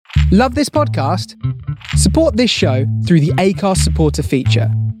Love this podcast? Support this show through the Acast supporter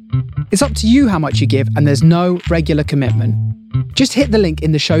feature. It's up to you how much you give, and there's no regular commitment. Just hit the link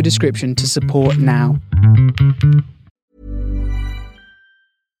in the show description to support now.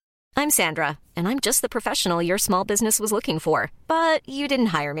 I'm Sandra, and I'm just the professional your small business was looking for. But you didn't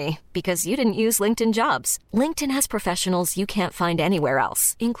hire me because you didn't use LinkedIn Jobs. LinkedIn has professionals you can't find anywhere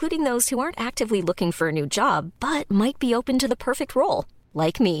else, including those who aren't actively looking for a new job, but might be open to the perfect role,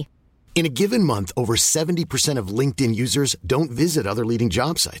 like me. In a given month, over 70% of LinkedIn users don't visit other leading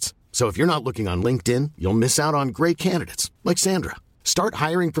job sites. So if you're not looking on LinkedIn, you'll miss out on great candidates like Sandra. Start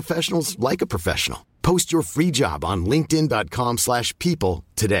hiring professionals like a professional. Post your free job on linkedin.com/people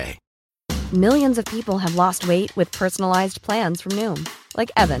today. Millions of people have lost weight with personalized plans from Noom.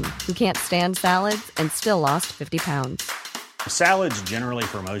 Like Evan, who can't stand salads and still lost 50 pounds. Salads generally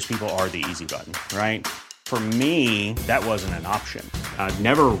for most people are the easy button, right? For me, that wasn't an option. I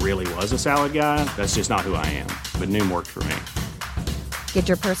never really was a salad guy. That's just not who I am. But Noom worked for me. Get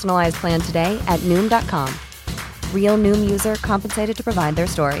your personalized plan today at Noom.com. Real Noom user compensated to provide their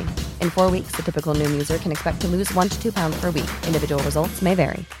story. In 4 weeks, the typical Noom user can expect to lose 1 to 2 pounds per week. Individual results may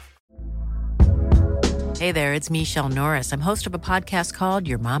vary. Hey there, it's Michelle Norris. I'm host of a podcast called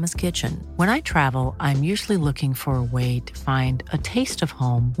Your Mama's Kitchen. When I travel, I'm usually looking for a way to find a taste of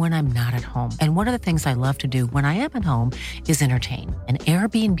home when I'm not at home. And one of the things I love to do when I am at home is entertain. And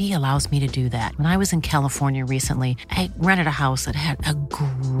Airbnb allows me to do that. When I was in California recently, I rented a house that had a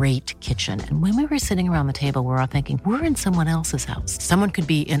great kitchen. And when we were sitting around the table, we're all thinking, we're in someone else's house. Someone could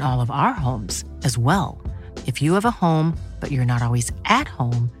be in all of our homes as well. If you have a home, but you're not always at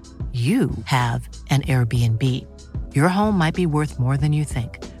home, you have an Airbnb. Your home might be worth more than you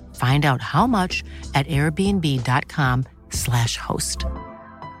think. Find out how much at airbnb.com/host.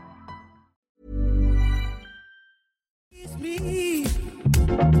 Me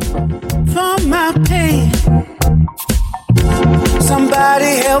from my pain.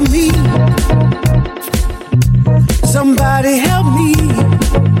 Somebody help me. Somebody help me.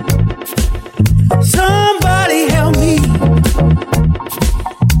 Somebody help me.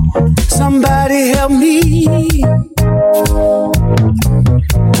 Somebody help me.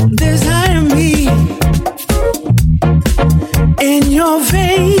 There's irony in your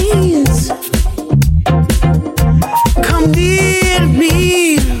veins. Come near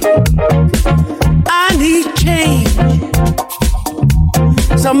me. I need change.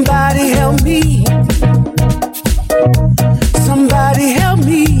 Somebody help me. Somebody help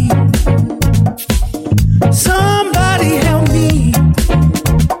me. Somebody help me.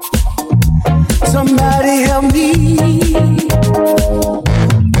 Somebody help me.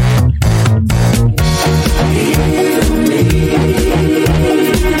 Heal me.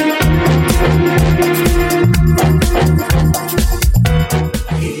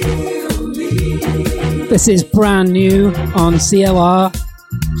 This is brand new on CLR.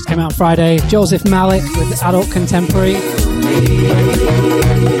 Just came out Friday. Joseph Malik with Adult Contemporary.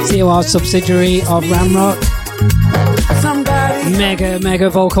 CLR subsidiary of Ramrock. Mega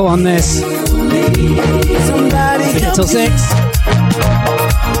vocal on this. Keep it till 6.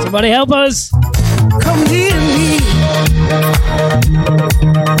 Somebody help us. Come near me.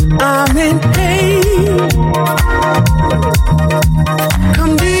 I'm in pain.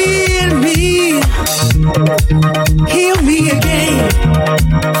 Come near me. Heal me again.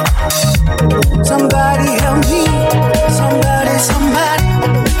 Somebody help me. Somebody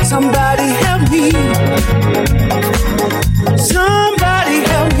help me. Somebody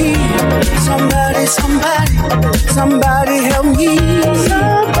help me. Somebody help me.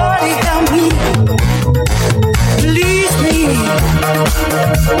 Somebody help me. Release me.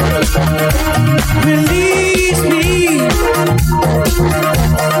 Release me.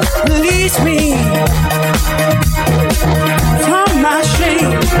 Release me from my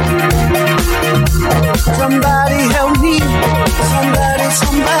shame. Somebody help me. Somebody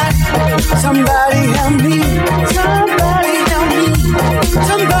help me. Somebody help me.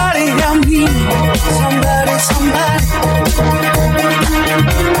 Somebody help me. Somebody.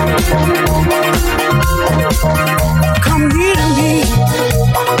 Come near to me.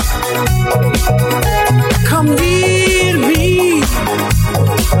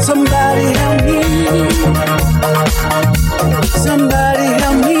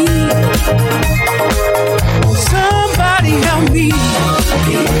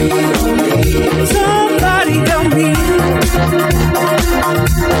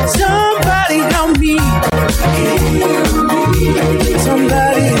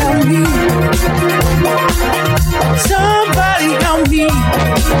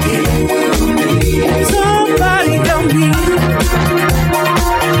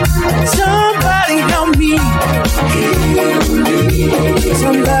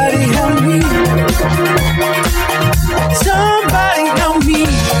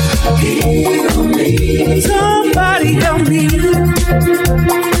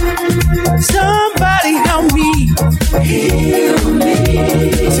 Somebody help me. Heal me.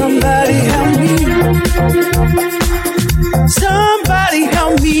 Somebody help me. Somebody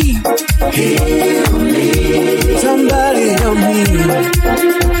help me. Heal me. Somebody help me.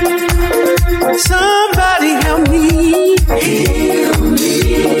 Somebody help me. Heal me.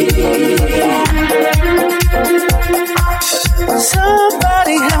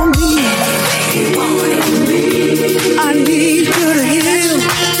 Somebody help me. I need you to heal.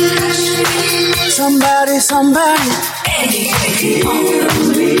 Somebody.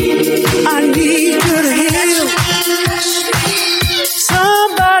 I need you to heal.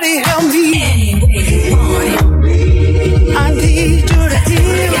 Somebody help me. I need you to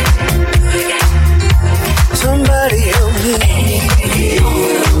heal. Somebody help me.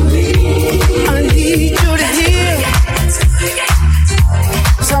 I need you to heal.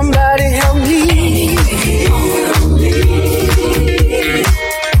 Somebody help me.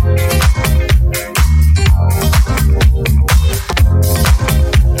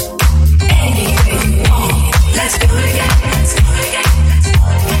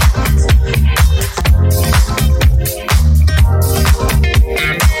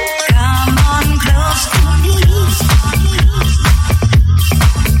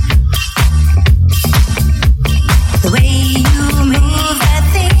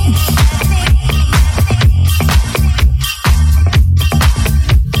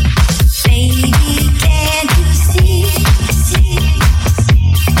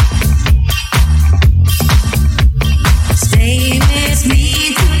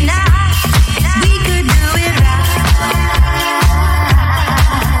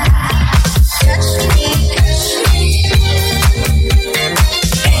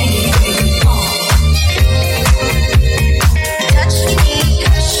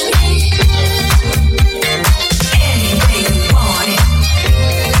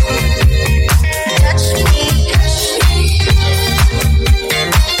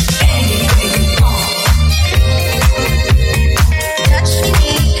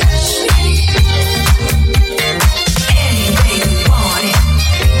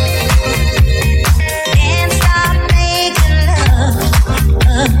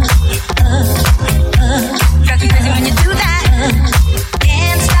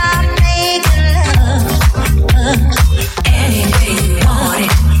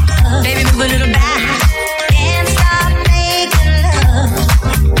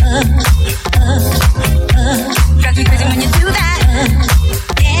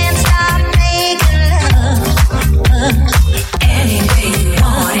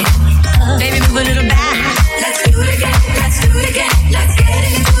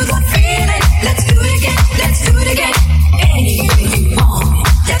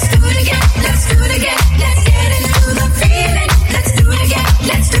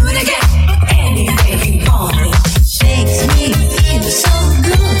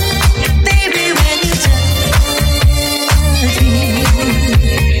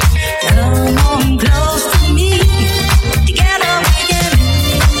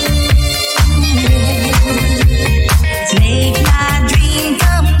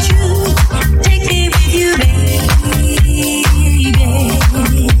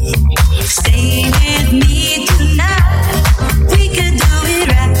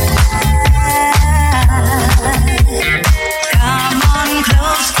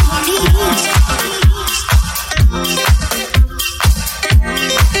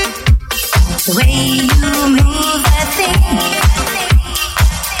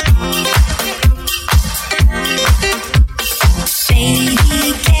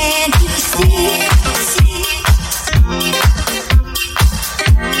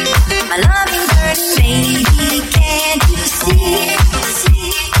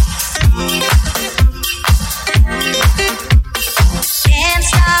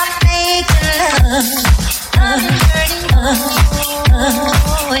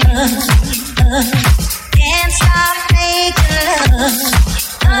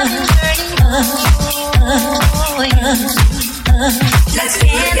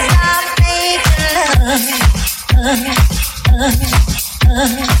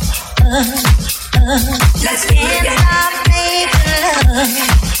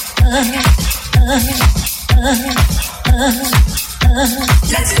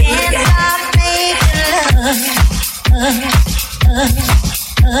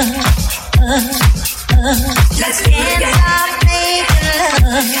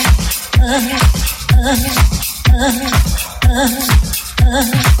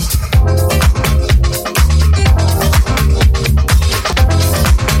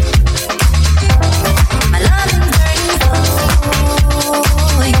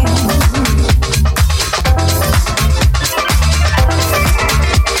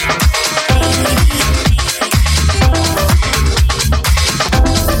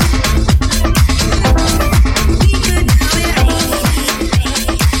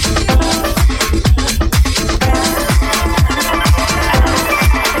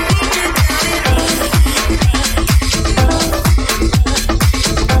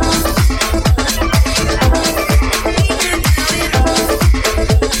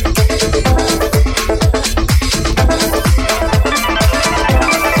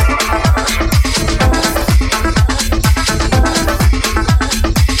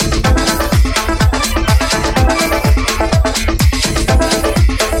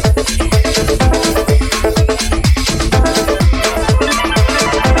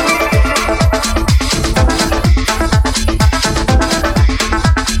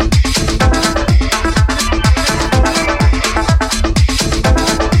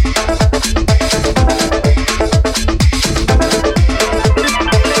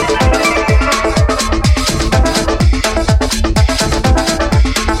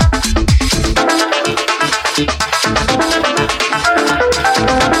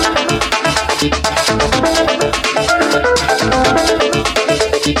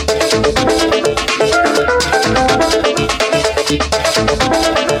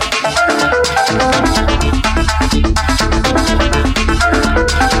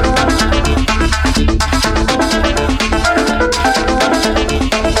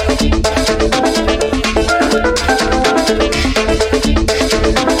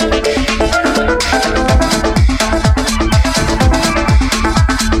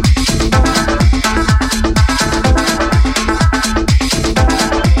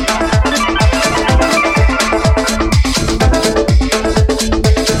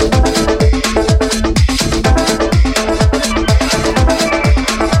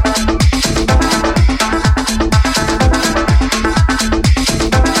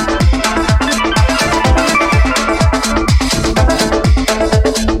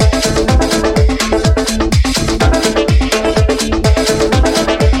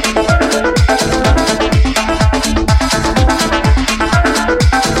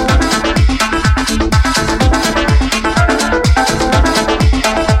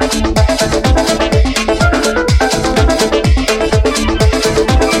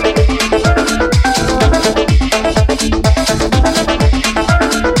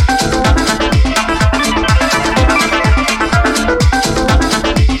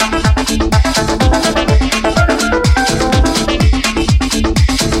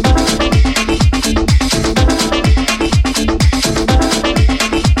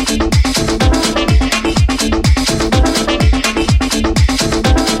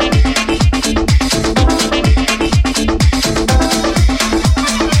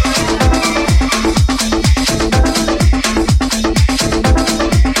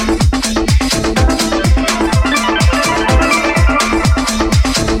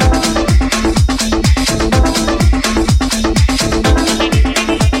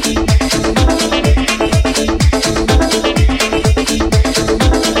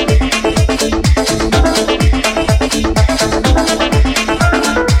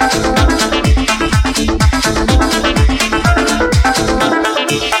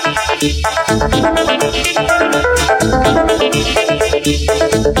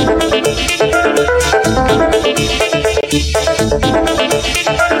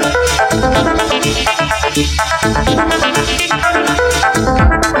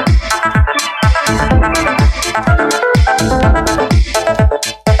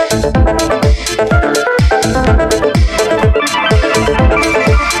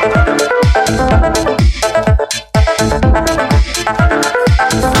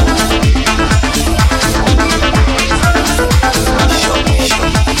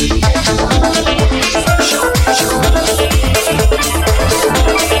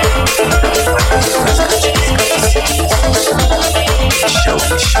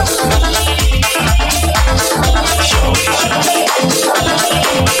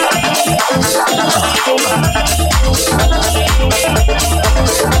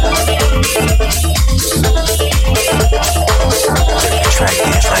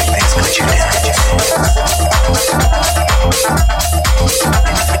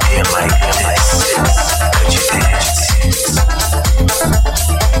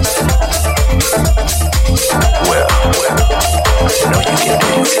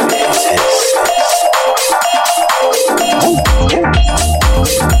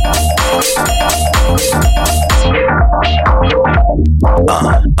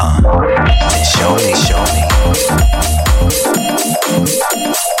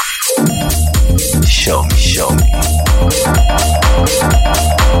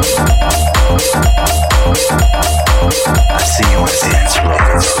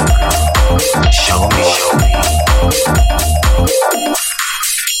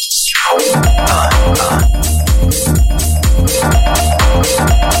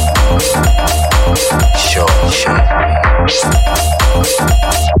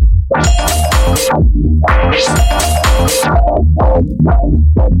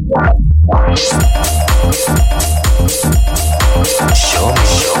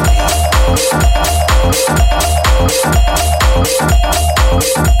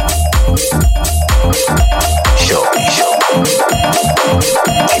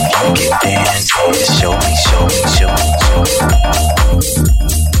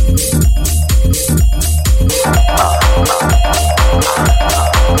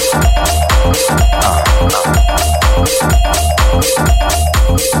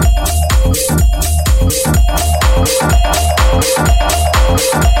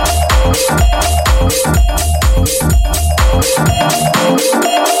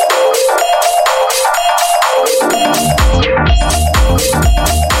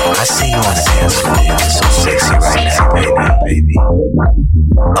 I see you on the dance floor looking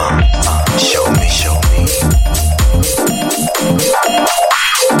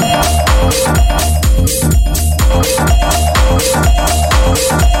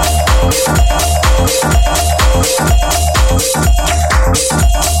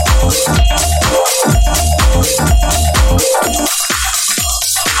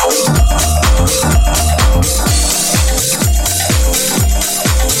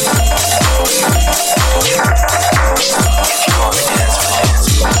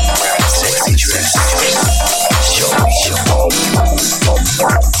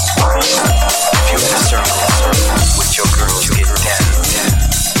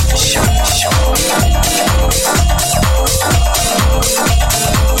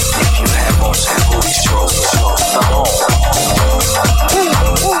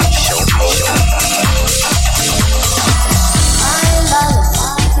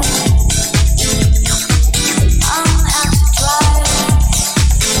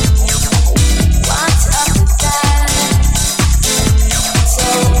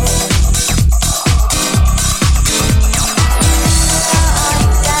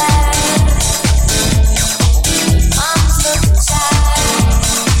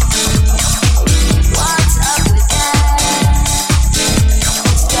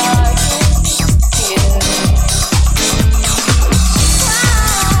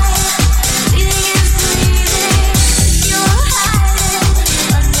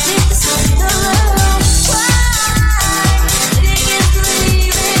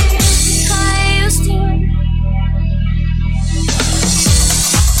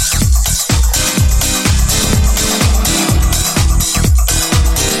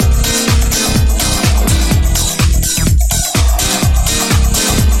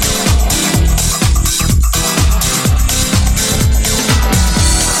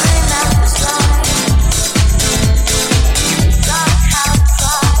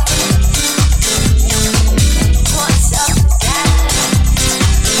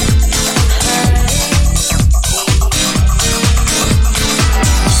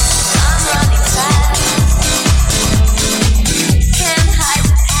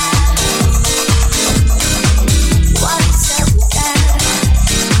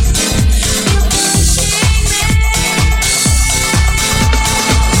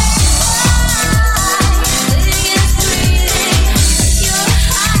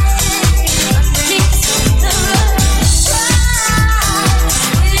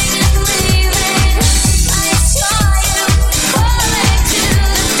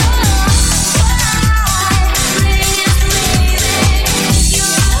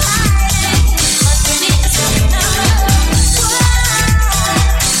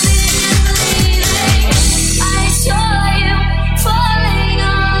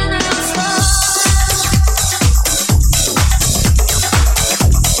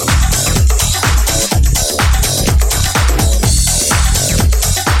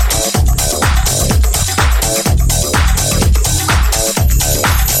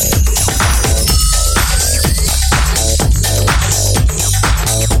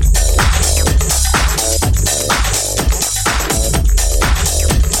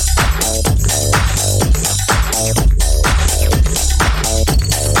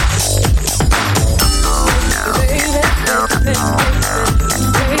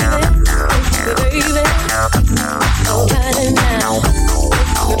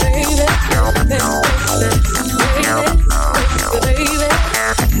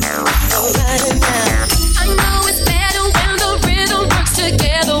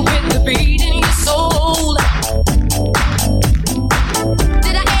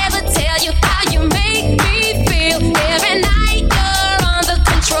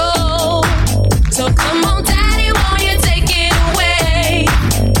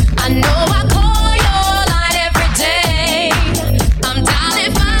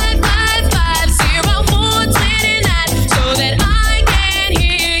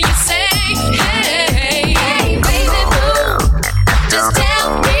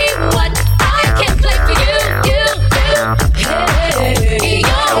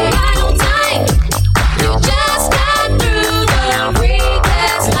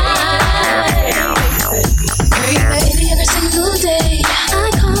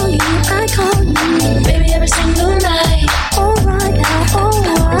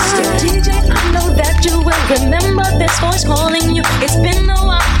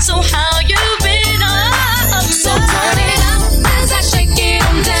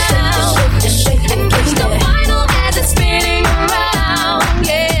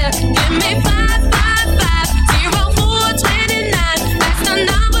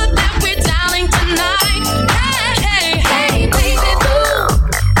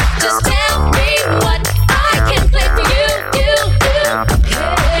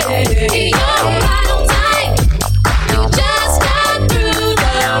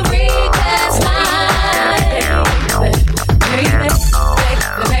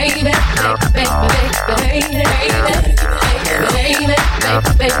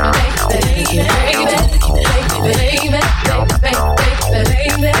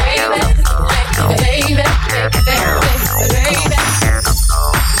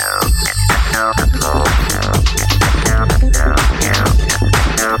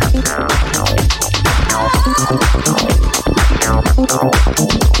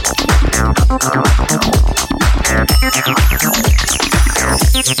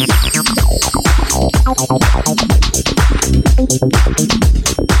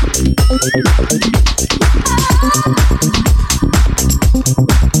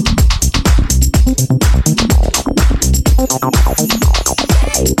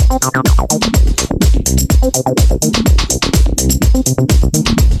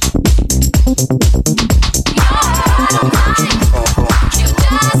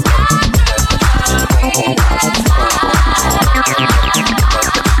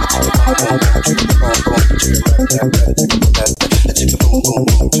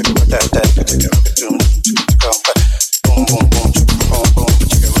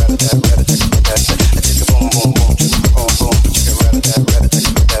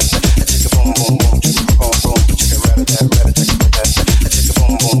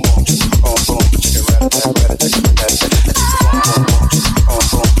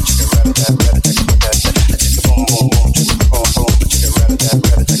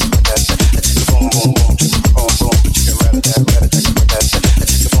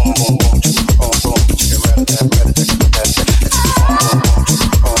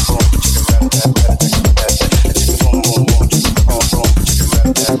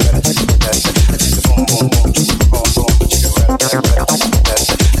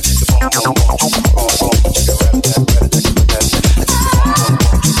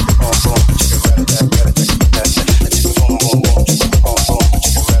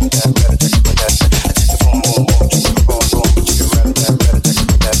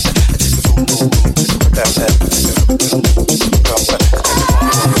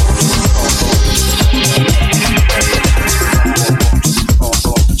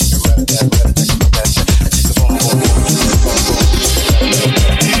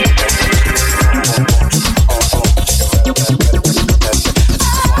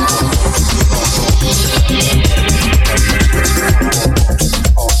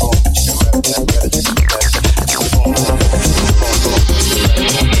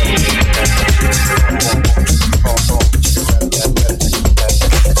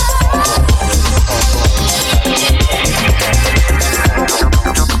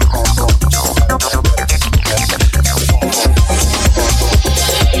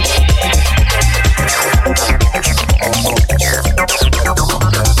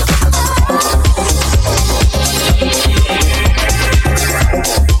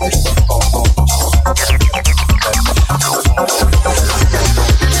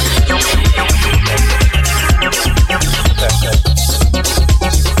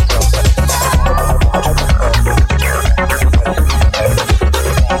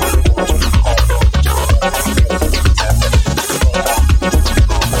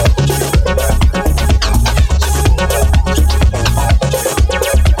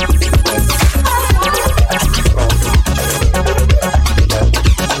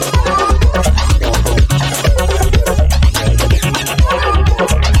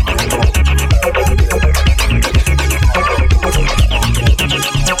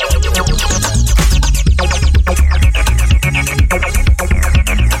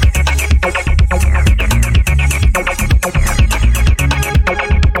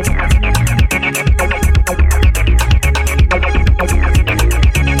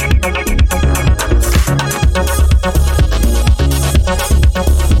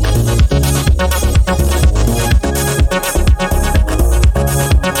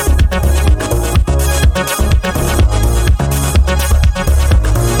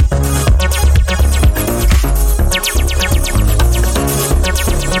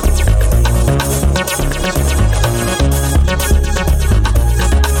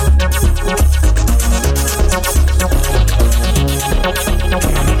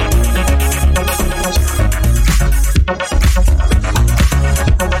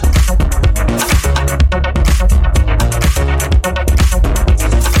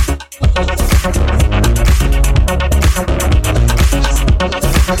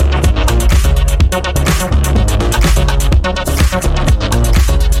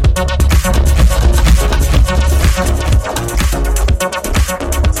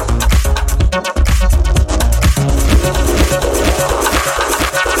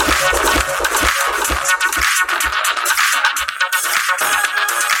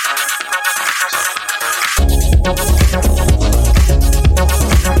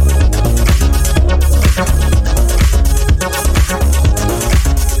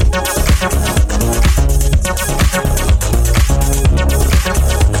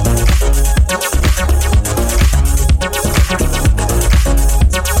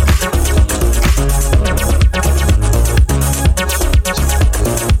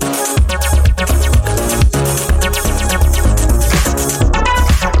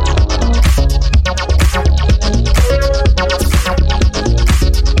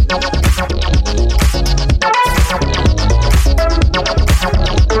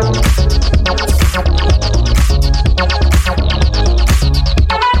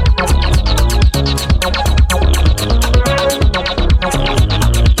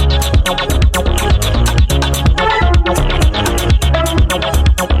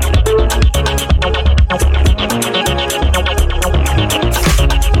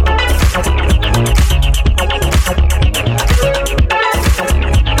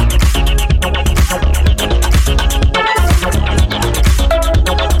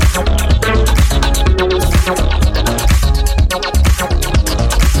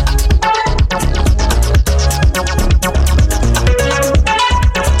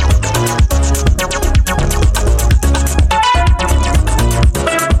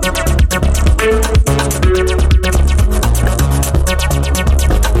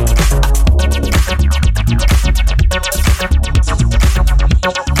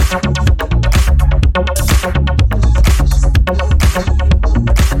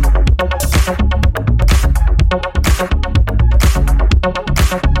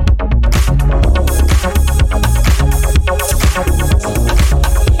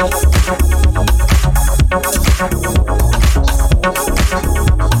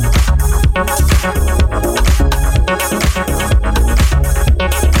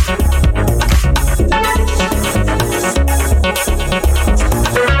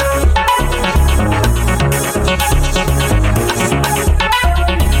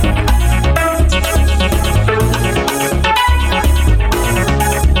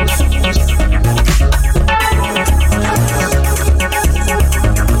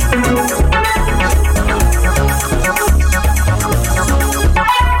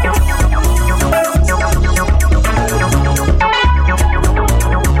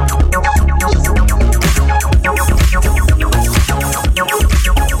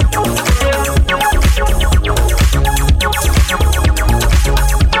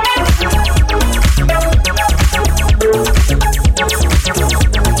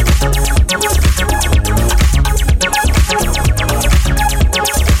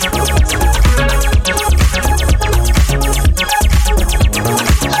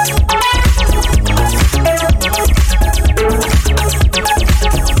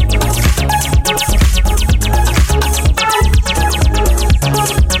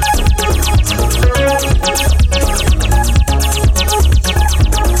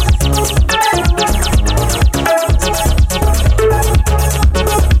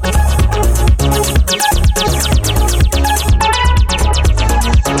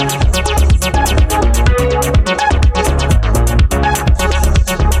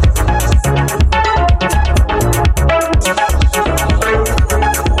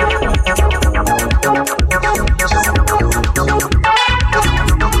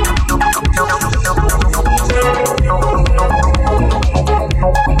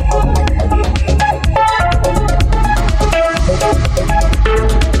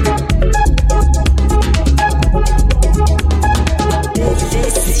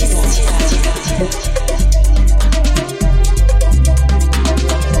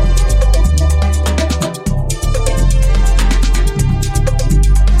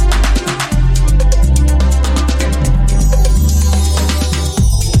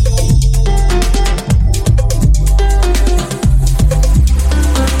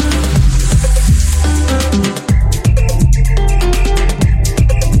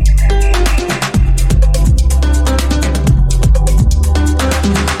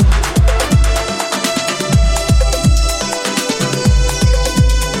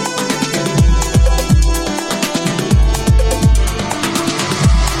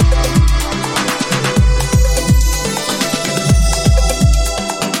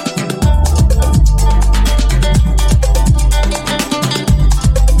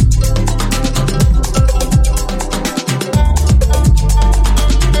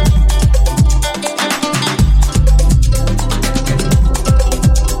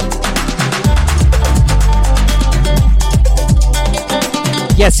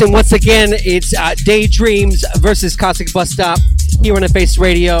Yes, and once again, it's Daydreams versus Cosmic Bus Stop here on Face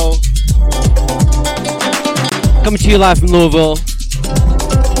Radio. Coming to you live from Louisville.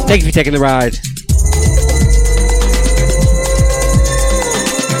 Thank you for taking the ride.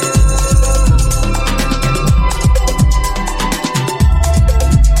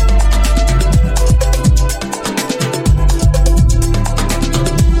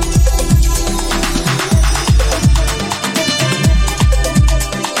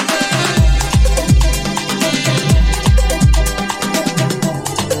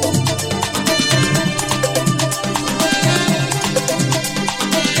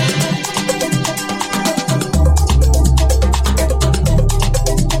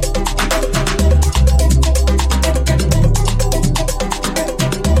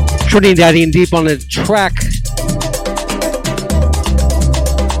 Trinidadian Deep on the track.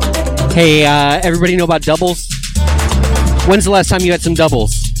 Hey, everybody know about doubles? When's the last time you had some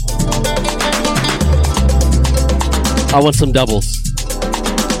doubles? I want some doubles.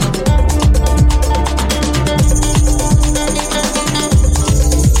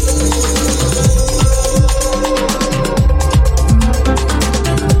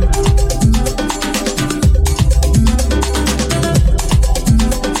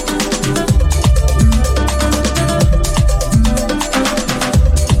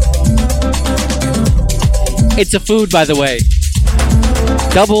 It's a food, by the way.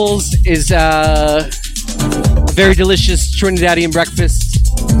 Doubles is a very delicious Trinidadian breakfast.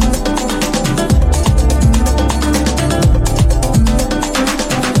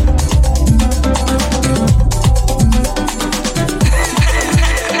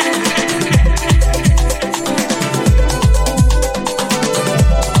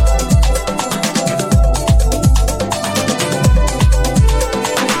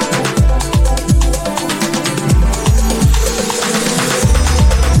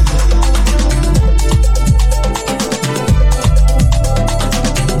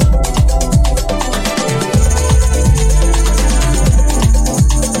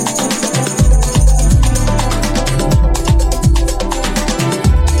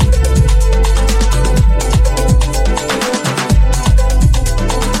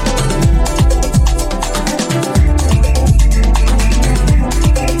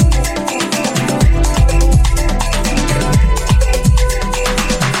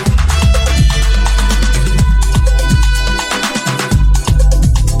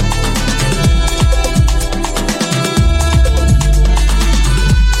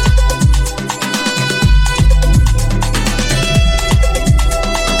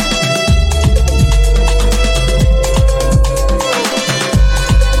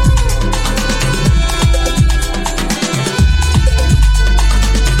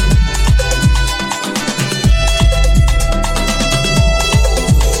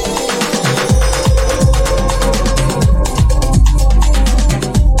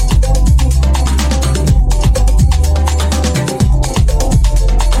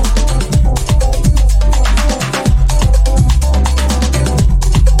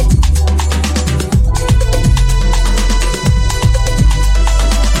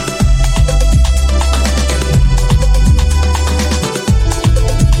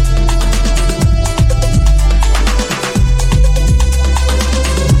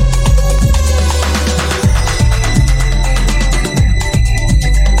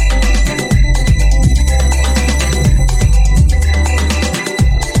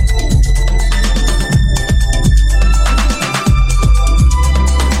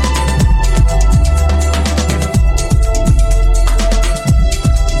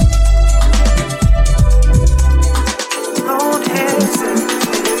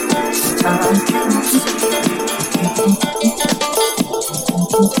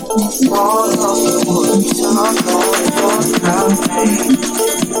 All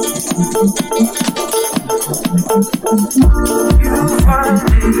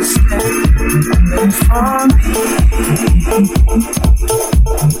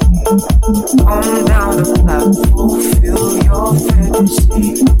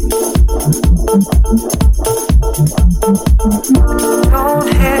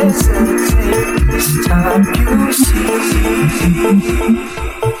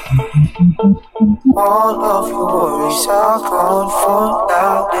of your worries are gone for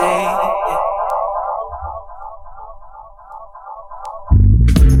now.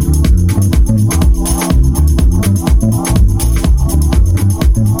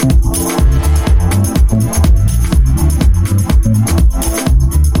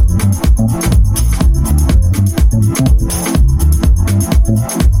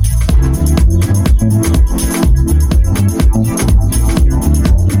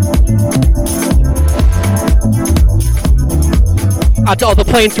 Out to all the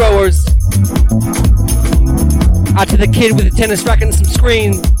flamethrowers. Out to the kid with the tennis racket and some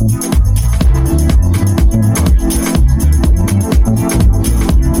screen.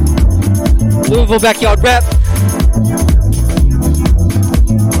 Louisville Backyard Rep.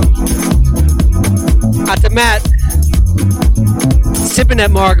 Out to Matt. Sipping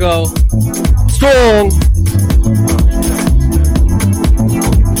at Margot. Strong.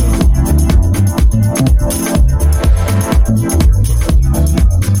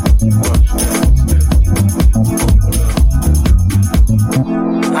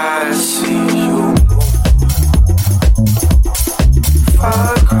 I see you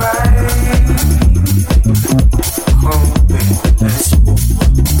far cry. Oh, baby, let's move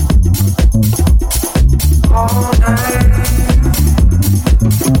all night.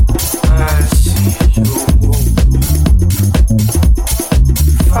 I see you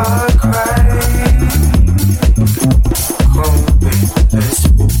far cry. Oh, baby, let's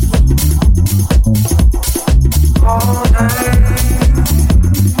move all night.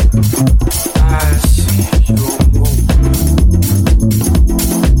 I see you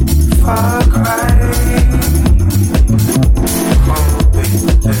far cry. Oh,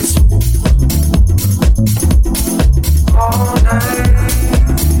 baby, let's move all night.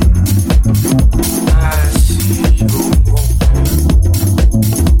 I see you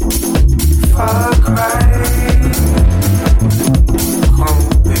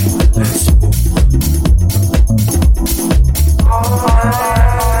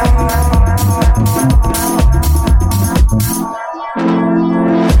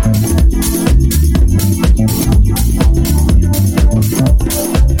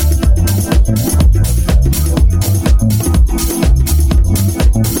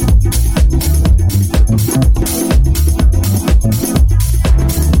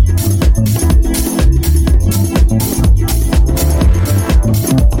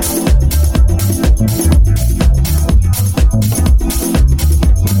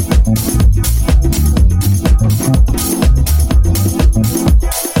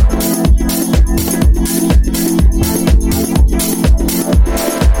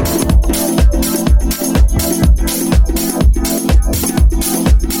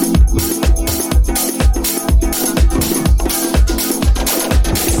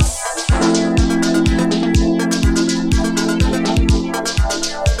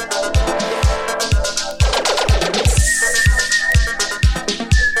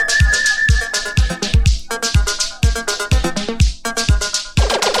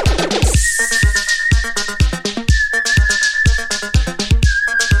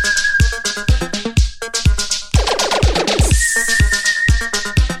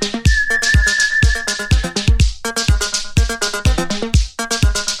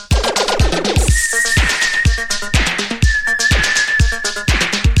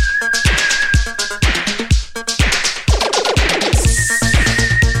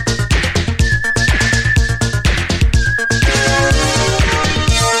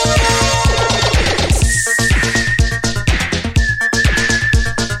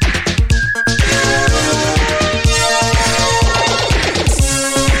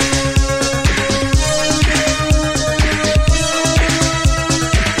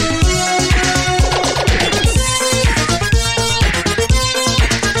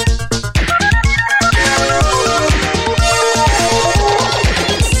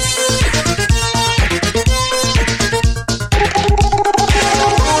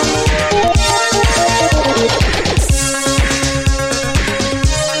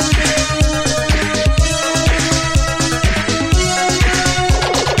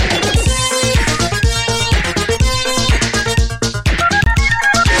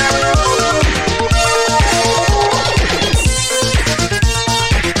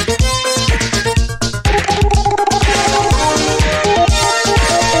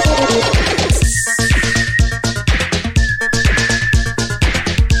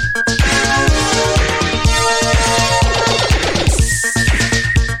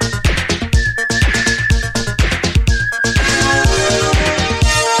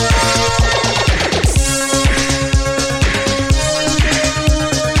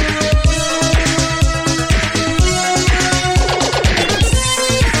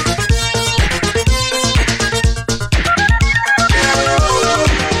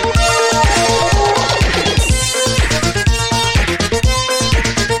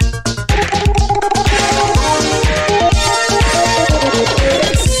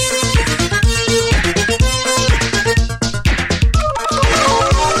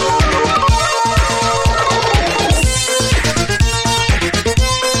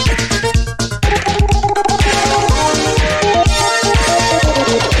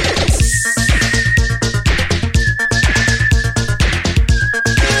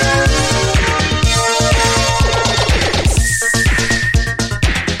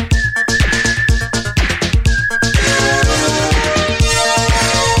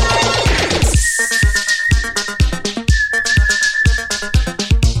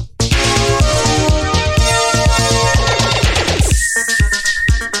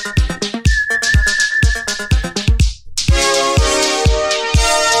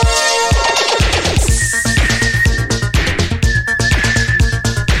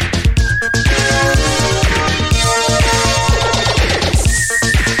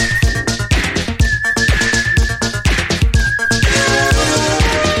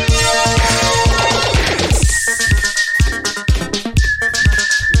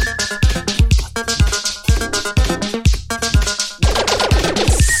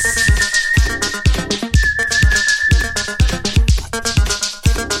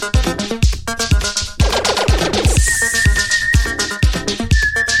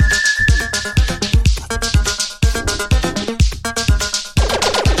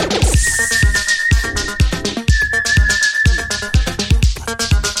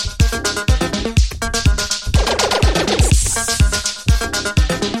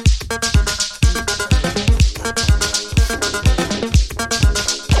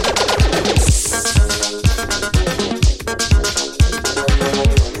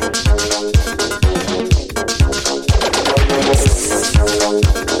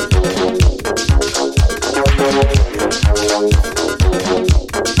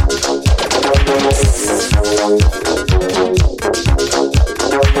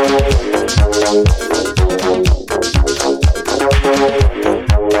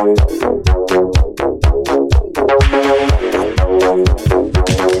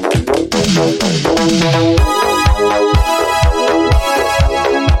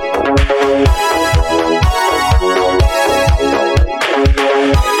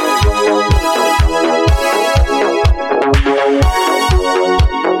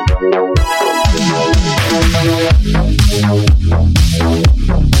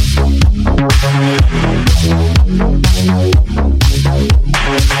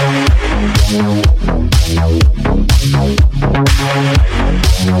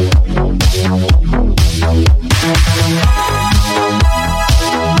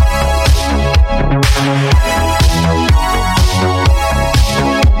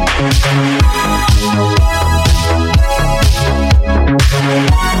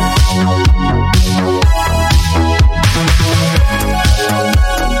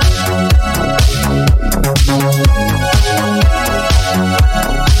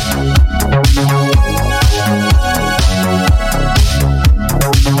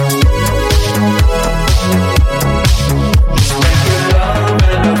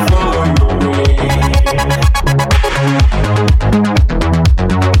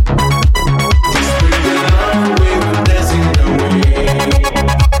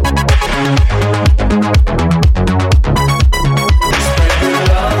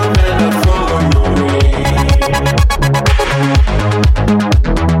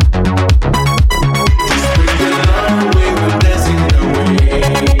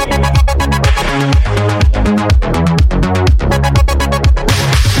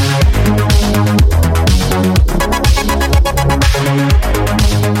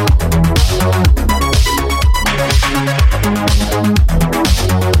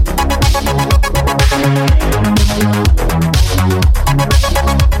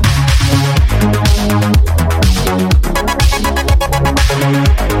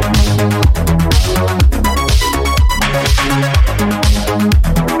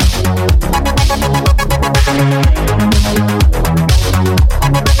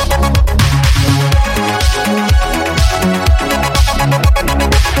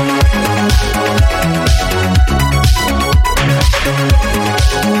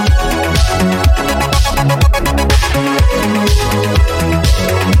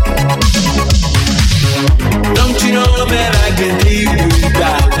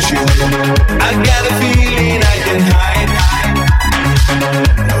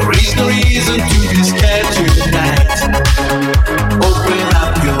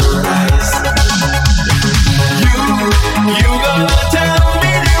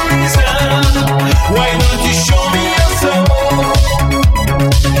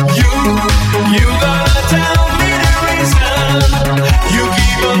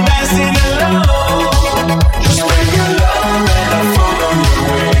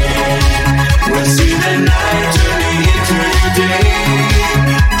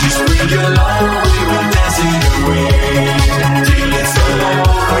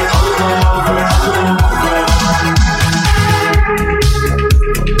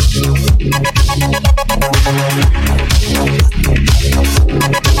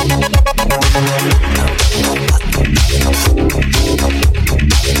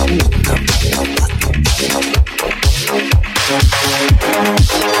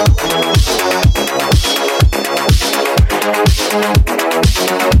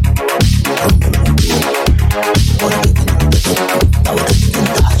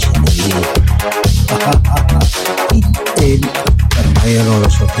Io non lo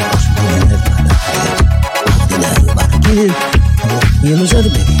so che io non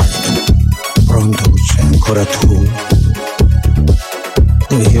sarebbe pronto, c'è ancora tu.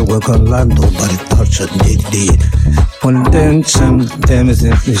 Io guardando per torcia di potenza temes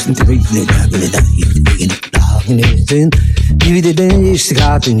divide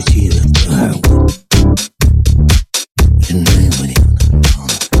stigato in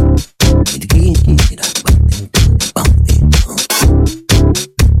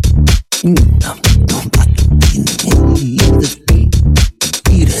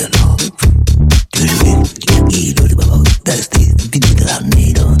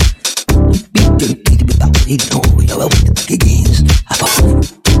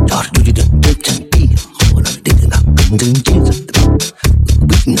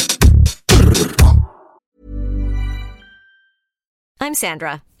I'm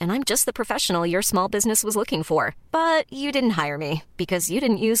Sandra, and I'm just the professional your small business was looking for. But you didn't hire me because you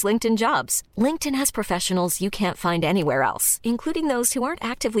didn't use LinkedIn Jobs. LinkedIn has professionals you can't find anywhere else, including those who aren't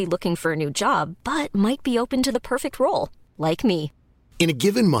actively looking for a new job, but might be open to the perfect role, like me. In a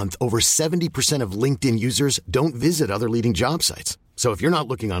given month, over 70% of LinkedIn users don't visit other leading job sites. So if you're not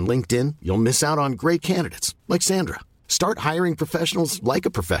looking on LinkedIn, you'll miss out on great candidates like Sandra. Start hiring professionals like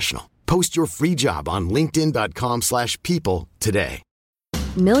a professional. Post your free job on linkedin.com/people today.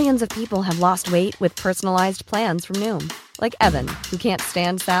 Millions of people have lost weight with personalized plans from Noom. Like Evan, who can't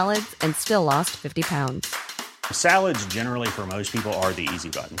stand salads and still lost 50 pounds. Salads generally for most people are the easy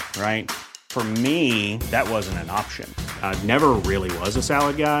button, right? For me, that wasn't an option. I never really was a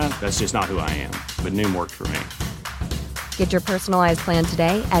salad guy. That's just not who I am. But Noom worked for me. Get your personalized plan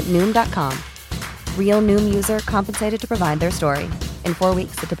today at Noom.com. Real Noom user compensated to provide their story. In 4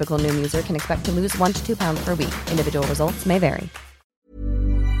 weeks, the typical Noom user can expect to lose 1 to 2 pounds per week. Individual results may vary.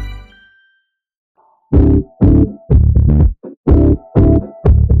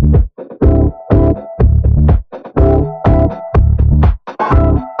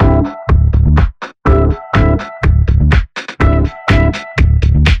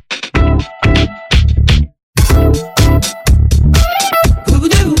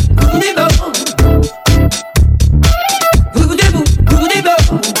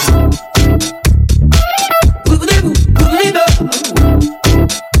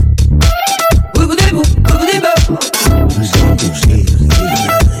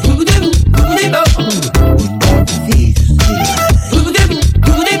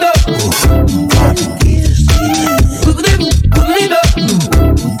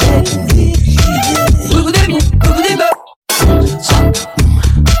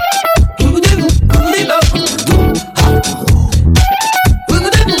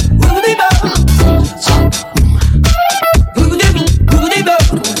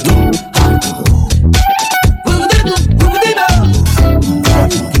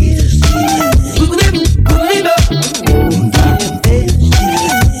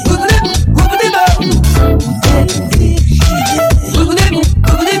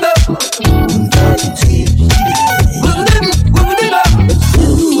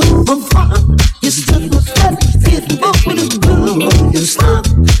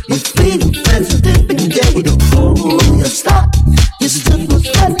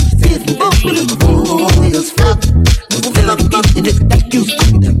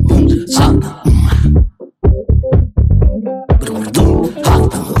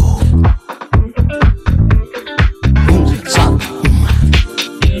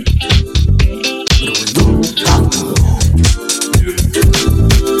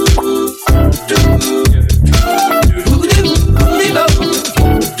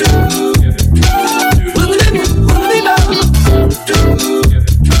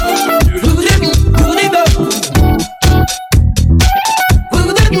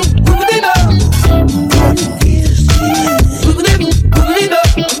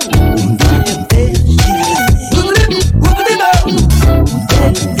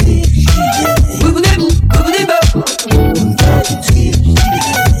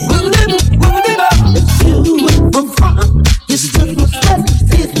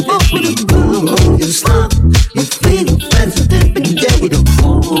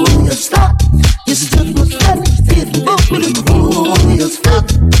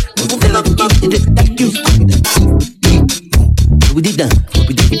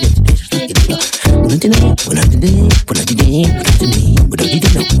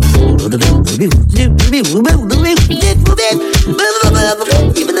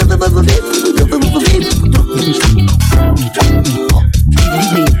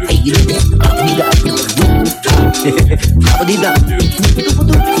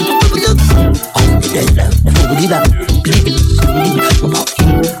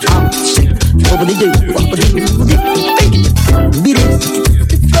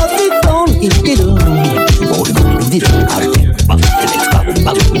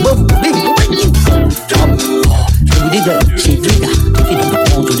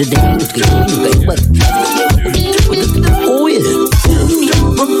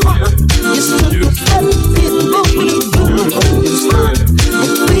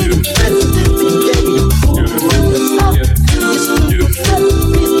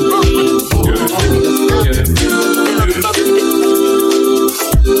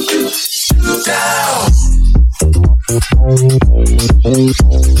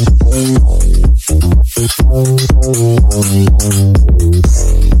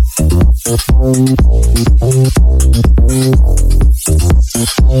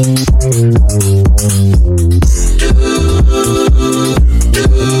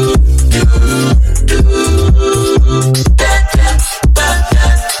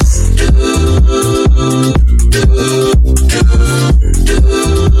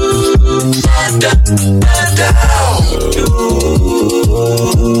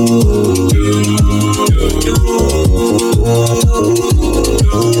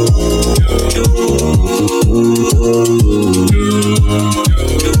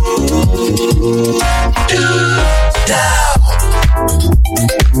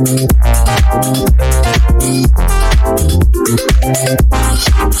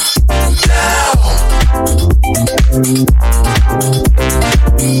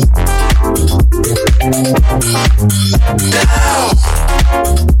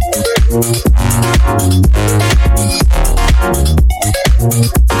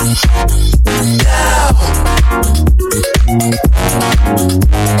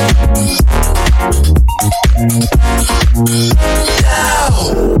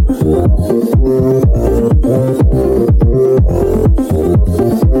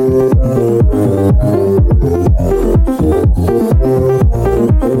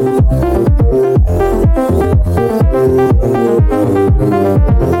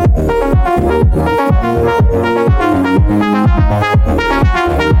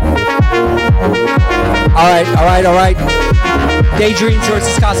 Daydreams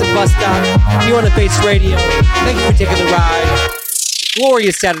versus Casa Busta. You on the Bass Radio. Thank you for taking the ride.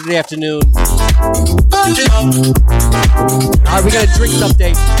 Glorious Saturday afternoon. Alright, we got a drinks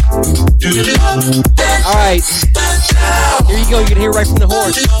update. Alright. Here you go, you can hear right from the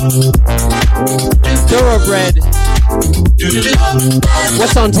horse. Thoroughbred.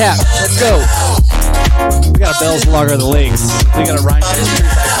 What's on tap? Let's go. We got a Bell's Lager of the Lakes. We got a Rhine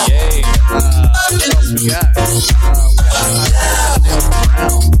IPA. What else we got?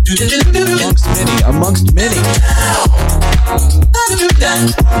 Amongst many.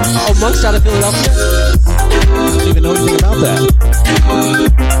 Amongst out of Philadelphia? I don't even know anything about that.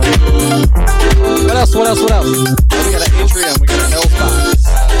 What else? We got an Atrium. We got a Hellbox.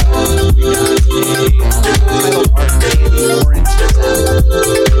 We got a Title Orange.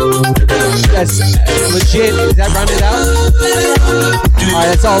 That's legit. Is that rounded out? Alright,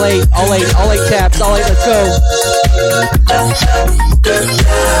 that's all eight. All eight taps. All eight, let's go.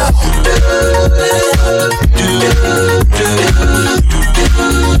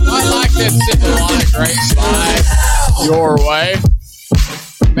 I like that sitting on a great vibe your way.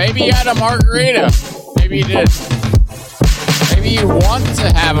 Maybe you had a margarita. Maybe you did. Maybe you want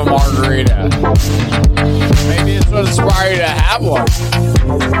to have a margarita. Maybe this will inspire you to have one.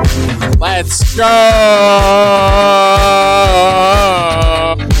 Let's go.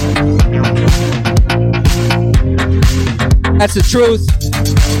 That's the truth.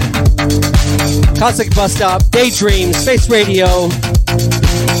 Classic Bus Stop, Daydreams, Space Radio.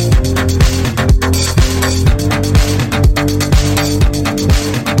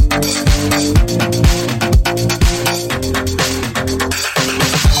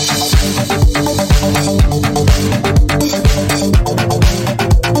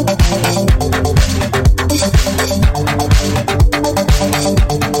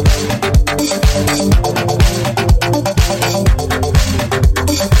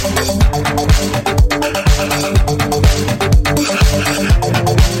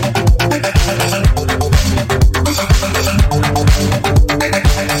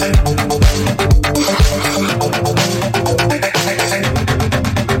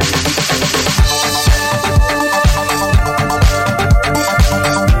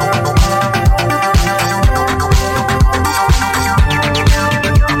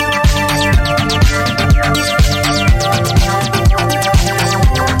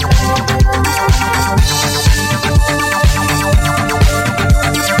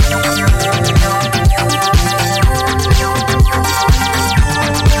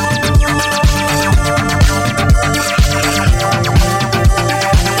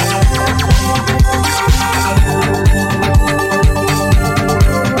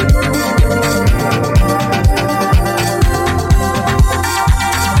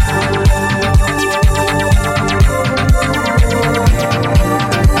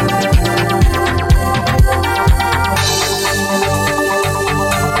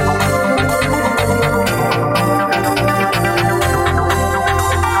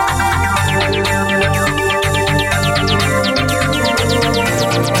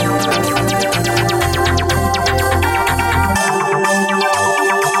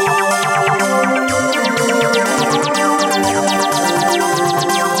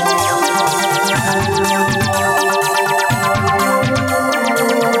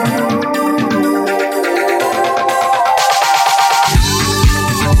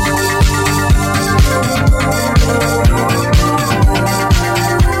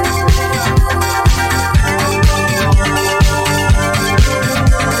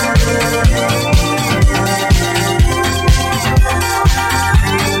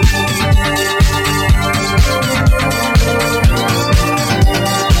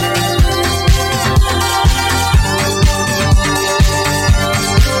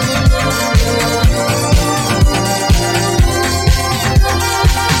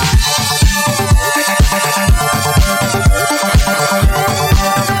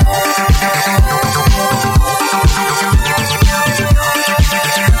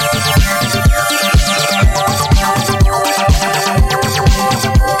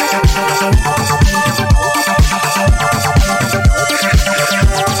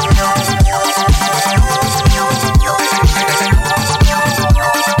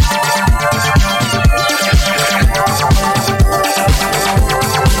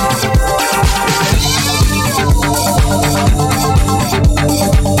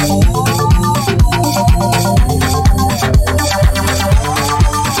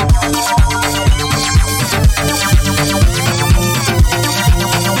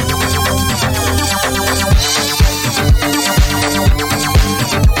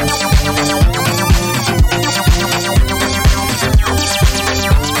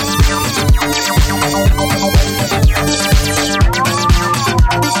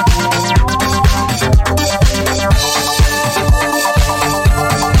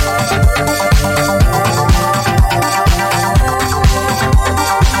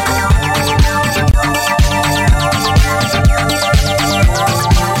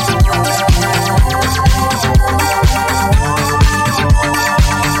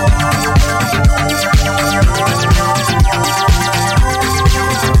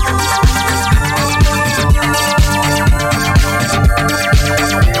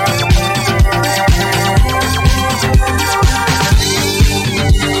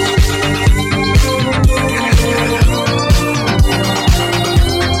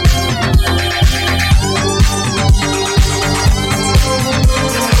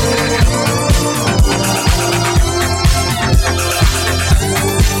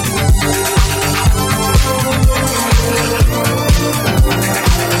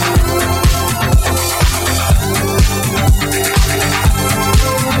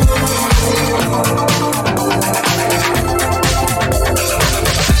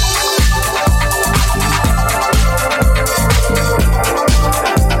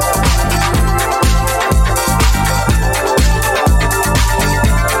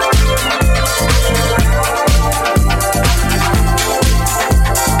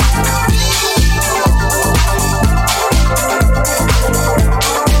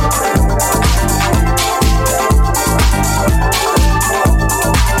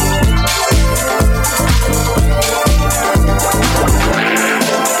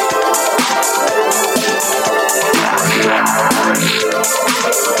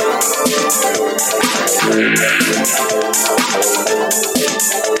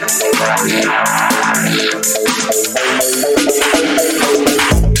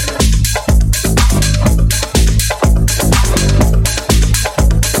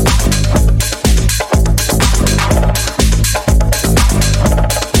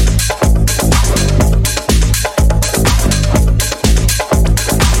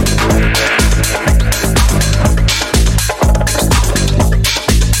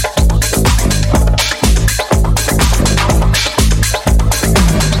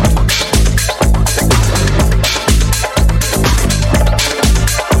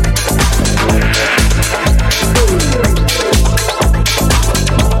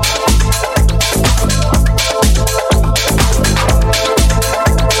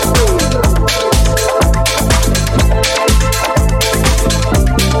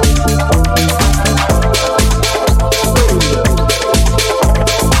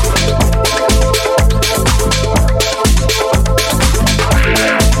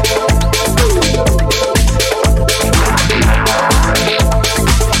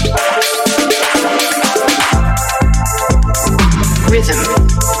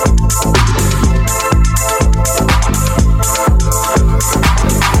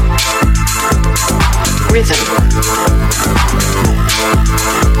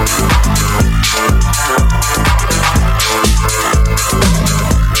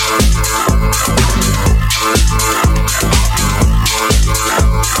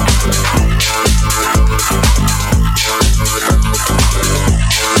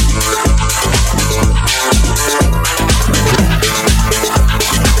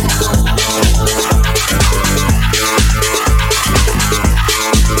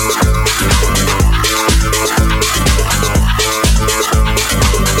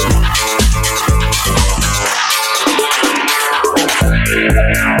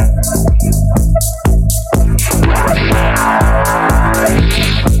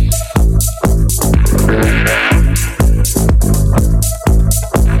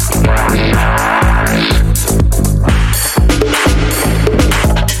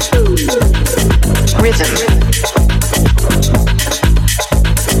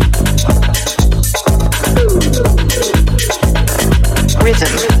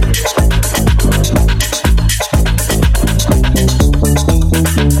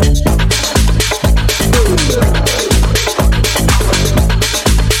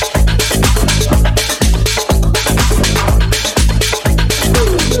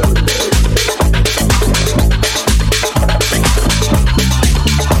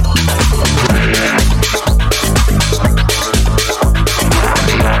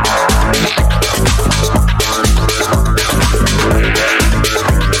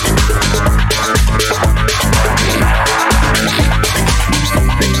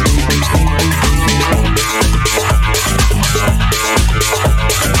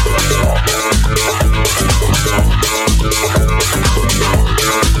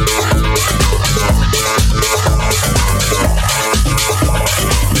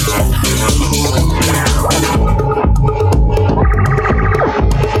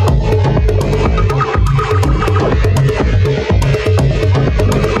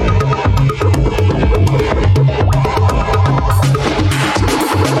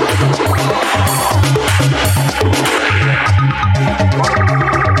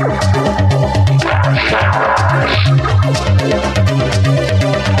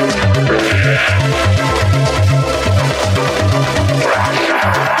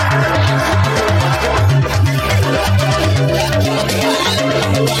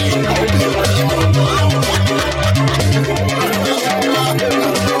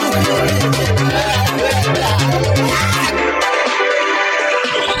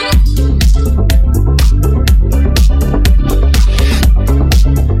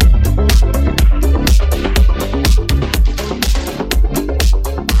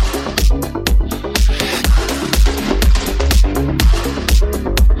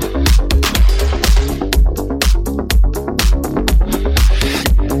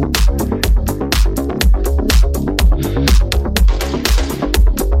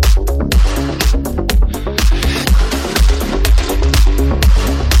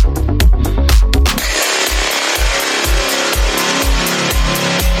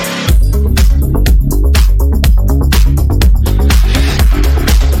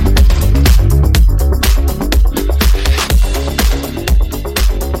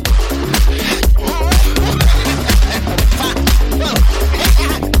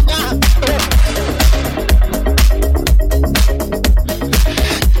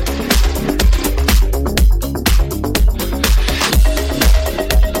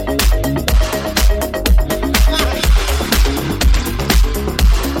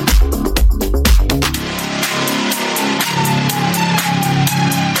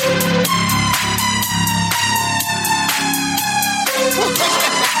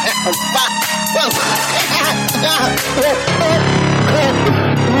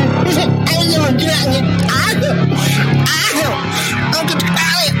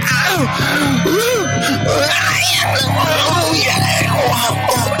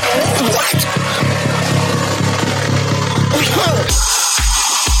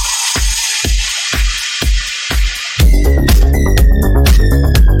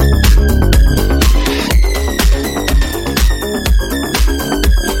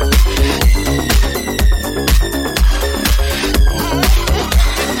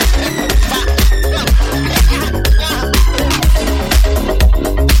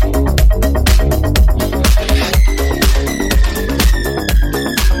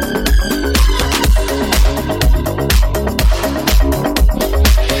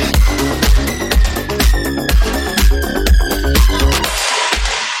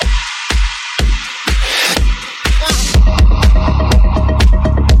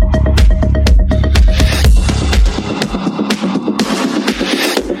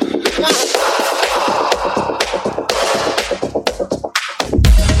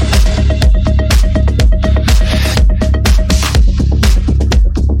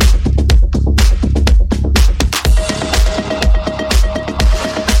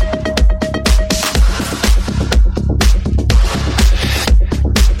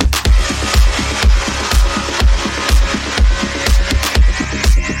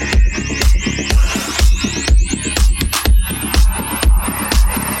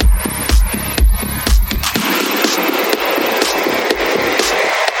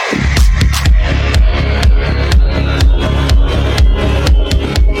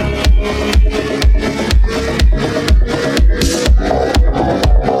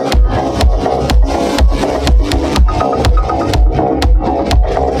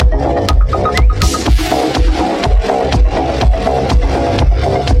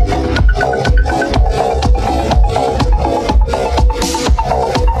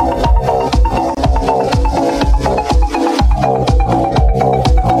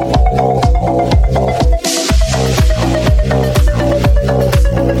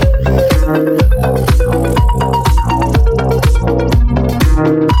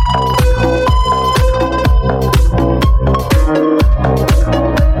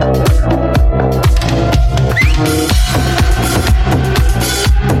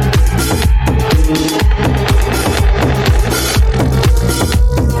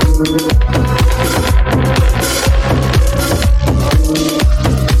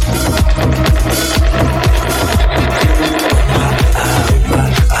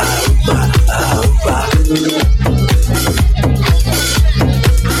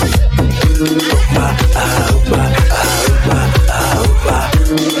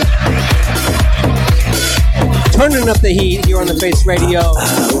 up the heat here on the Face Radio.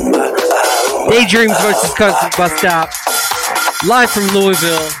 Daydreams versus Constant Bus Stop. Live from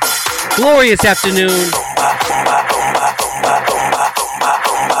Louisville. Glorious afternoon.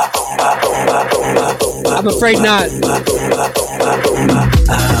 I'm afraid not.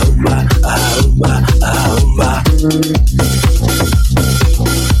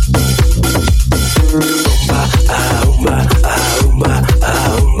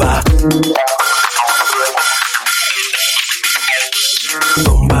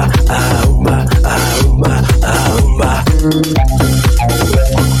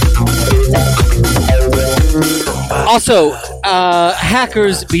 Also,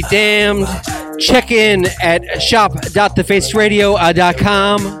 hackers be damned. Check in at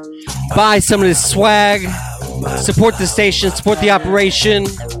shop.thefaceradio.com. Buy some of this swag. Support the station. Support the operation.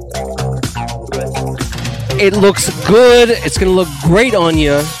 It looks good. It's going to look great on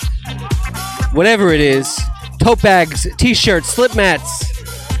you. Whatever it is. Tote bags, t-shirts, slip mats.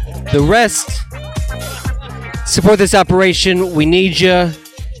 The rest. Support this operation. We need you.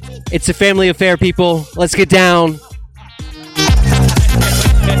 It's a family affair, people. Let's get down.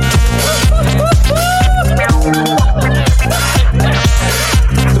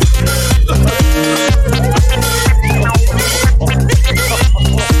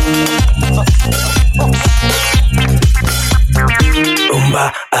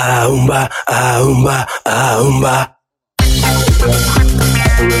 Umba, umba, umba, umba.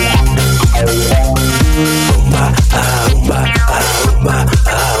 Umba, umba, umba,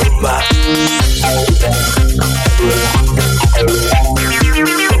 umba.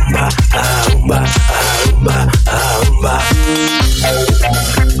 Umba, umba, umba, umba.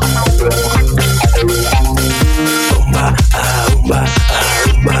 Umba, umba,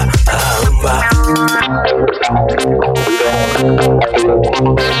 umba, umba.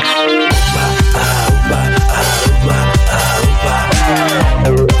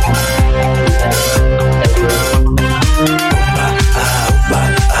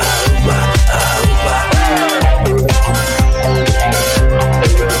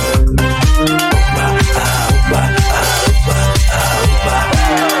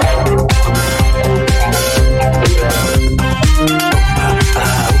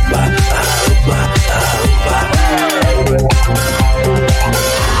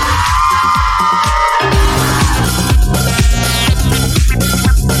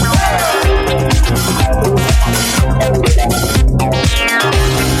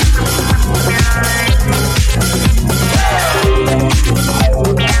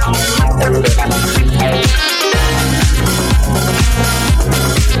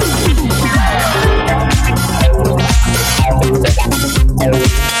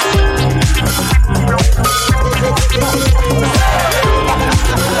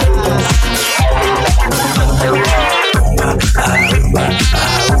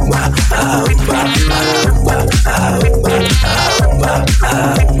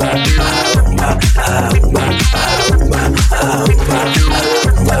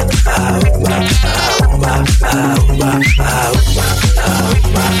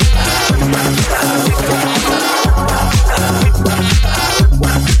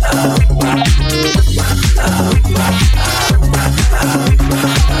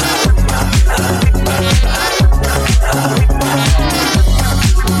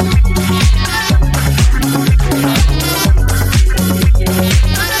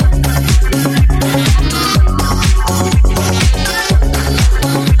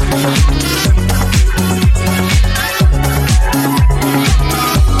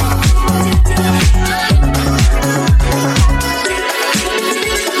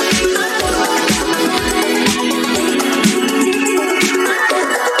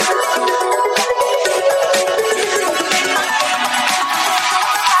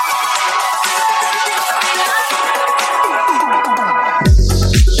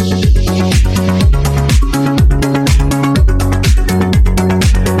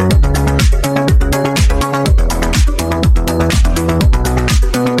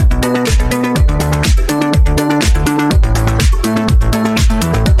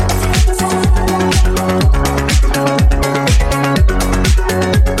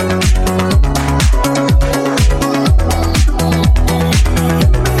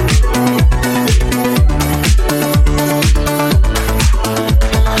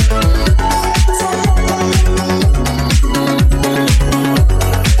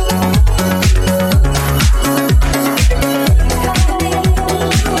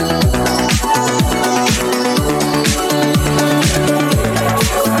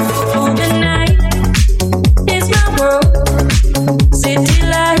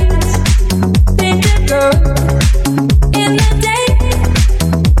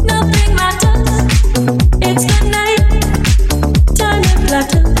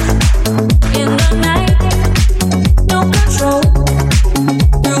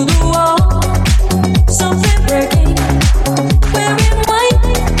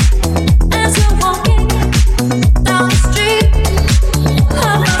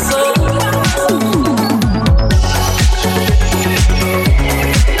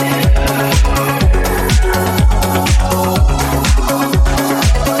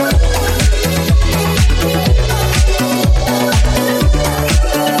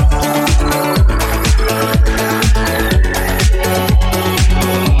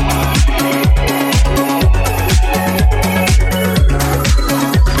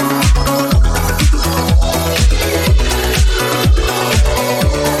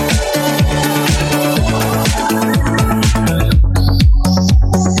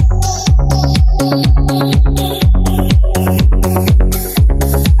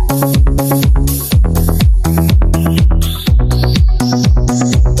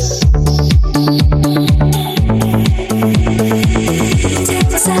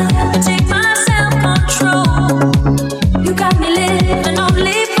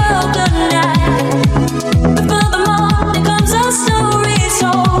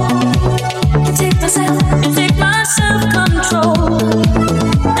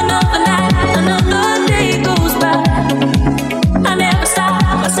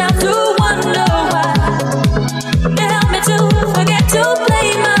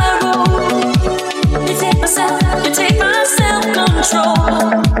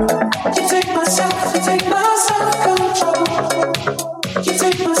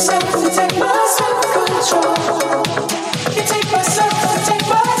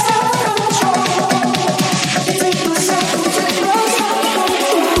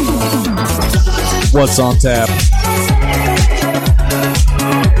 what's on tap.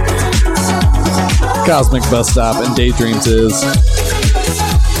 Cosmic Bus Stop and Daydreams is.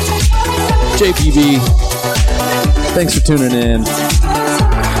 JPB, thanks for tuning in.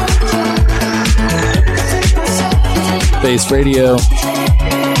 Bass Radio.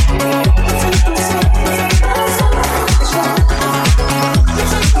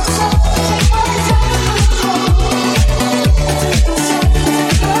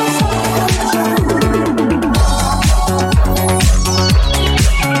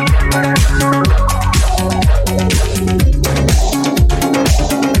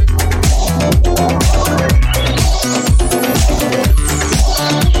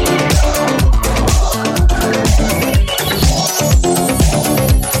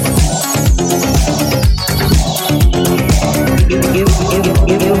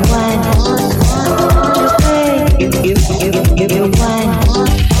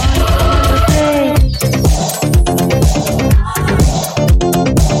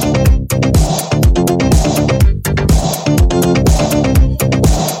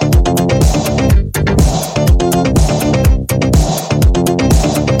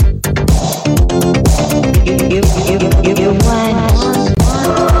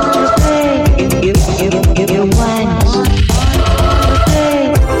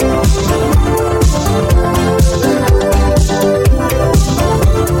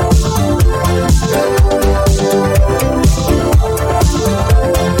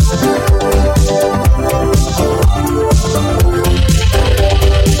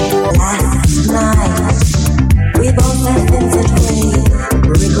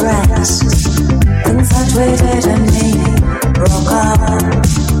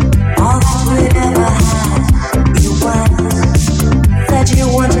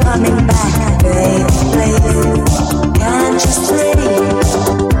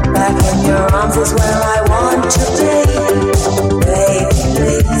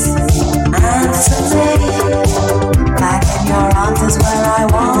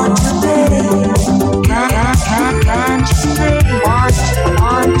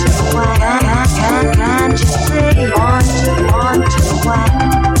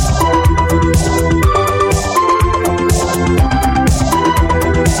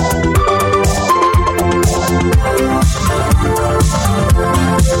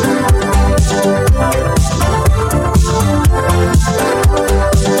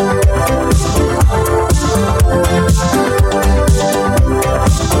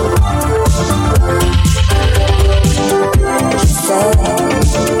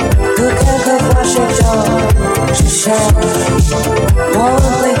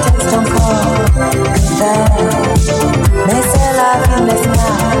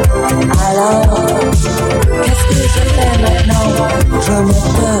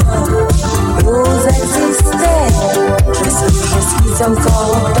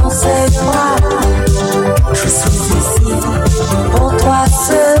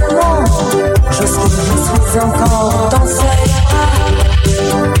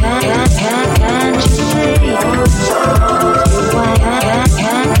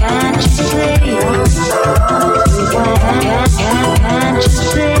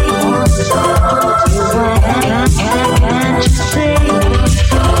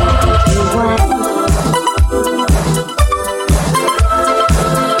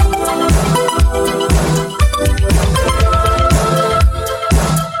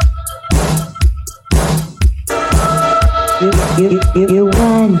 You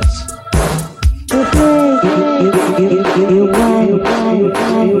want to play. You want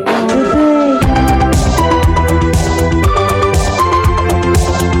to play.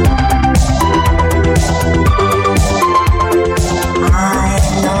 I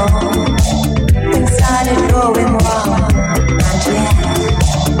know things started going wrong, and yet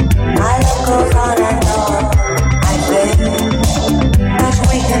my love goes on and on. I think that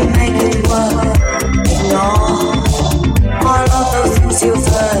we can make it work. Ignore all of those things you've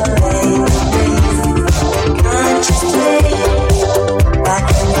heard, baby. Can't you stay? Back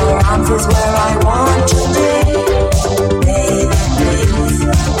in your arms is where I want to be. Baby, please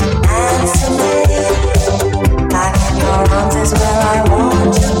answer me. Back in your arms is where I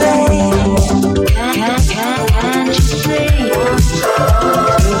want to be. Can't you see? Can't you see?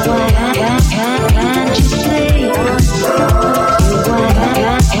 Can't you see?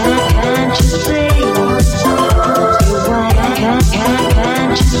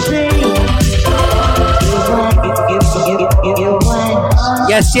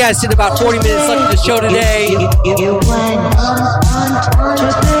 Yes, in about 40 minutes left of the show today.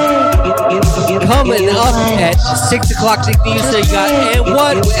 Coming up at 6 o'clock, Nick D, so you got And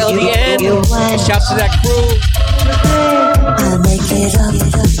What with LDN. Shouts to that crew. I'll make it up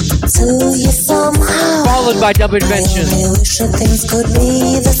to you somehow. Followed by Dub Invention. I wish that things could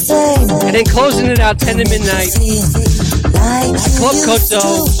be the same. And then closing it out 10 to midnight. Like Club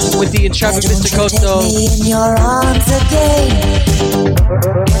Koto with the intrepid Mr. Koto. in your arms again.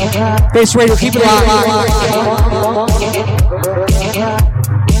 Base Radio, keep it locked.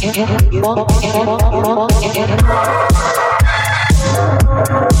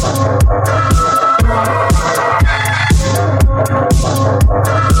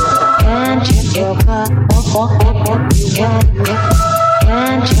 Can't you feel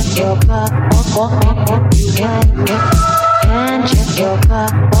can't you feel can't you feel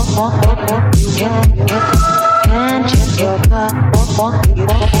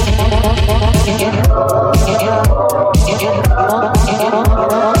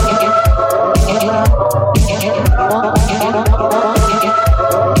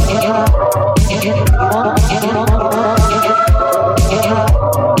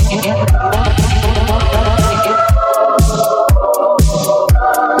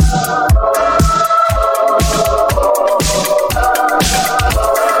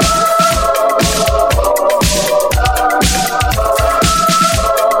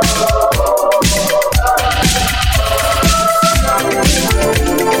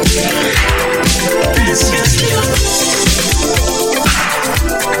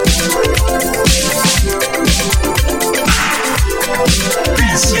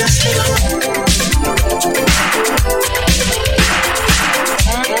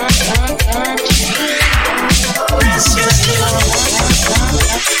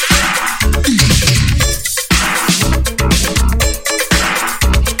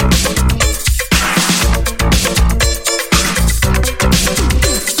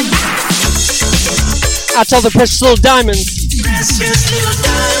That's all the precious little diamonds. precious little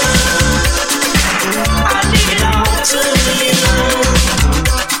diamond? I leave it all to you.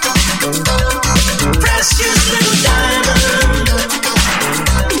 Precious little diamond,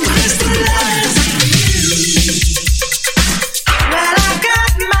 crystallize in you. Well, I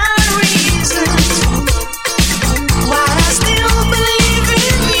got my reasons why I still believe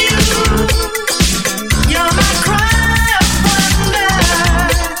in you. You're my cry of wonder.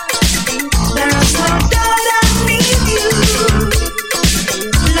 There's no doubt I need you.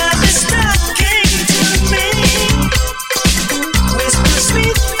 Love is talking to me. Whisper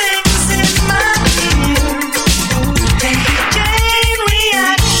sweet things in my ear. Take a chain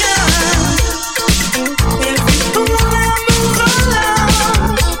reaction. If you pull, I move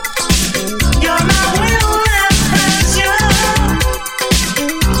along. You're my will and pleasure.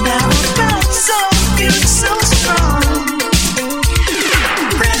 Never felt so good, so strong.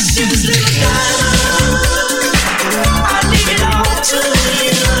 Precious little diamond, I leave it all to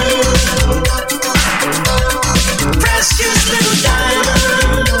you. Precious little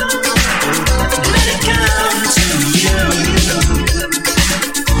diamond, let it come to you.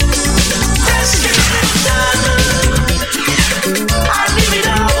 Precious little diamond, I leave it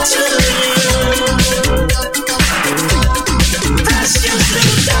all to you. Precious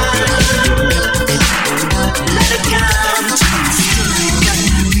little diamond, let it come to you. Got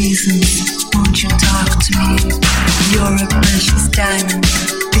no reasons, won't you talk to me? You're a precious diamond,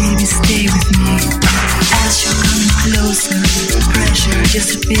 baby, stay with me. As you're coming closer, pressure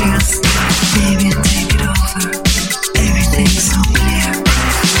disappears. Baby, take it over, everything's so clear.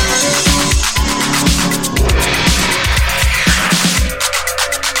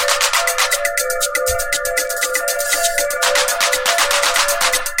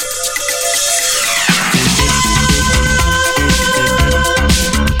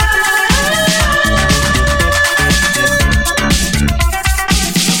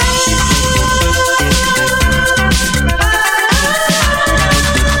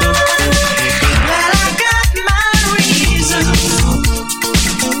 Well, I got my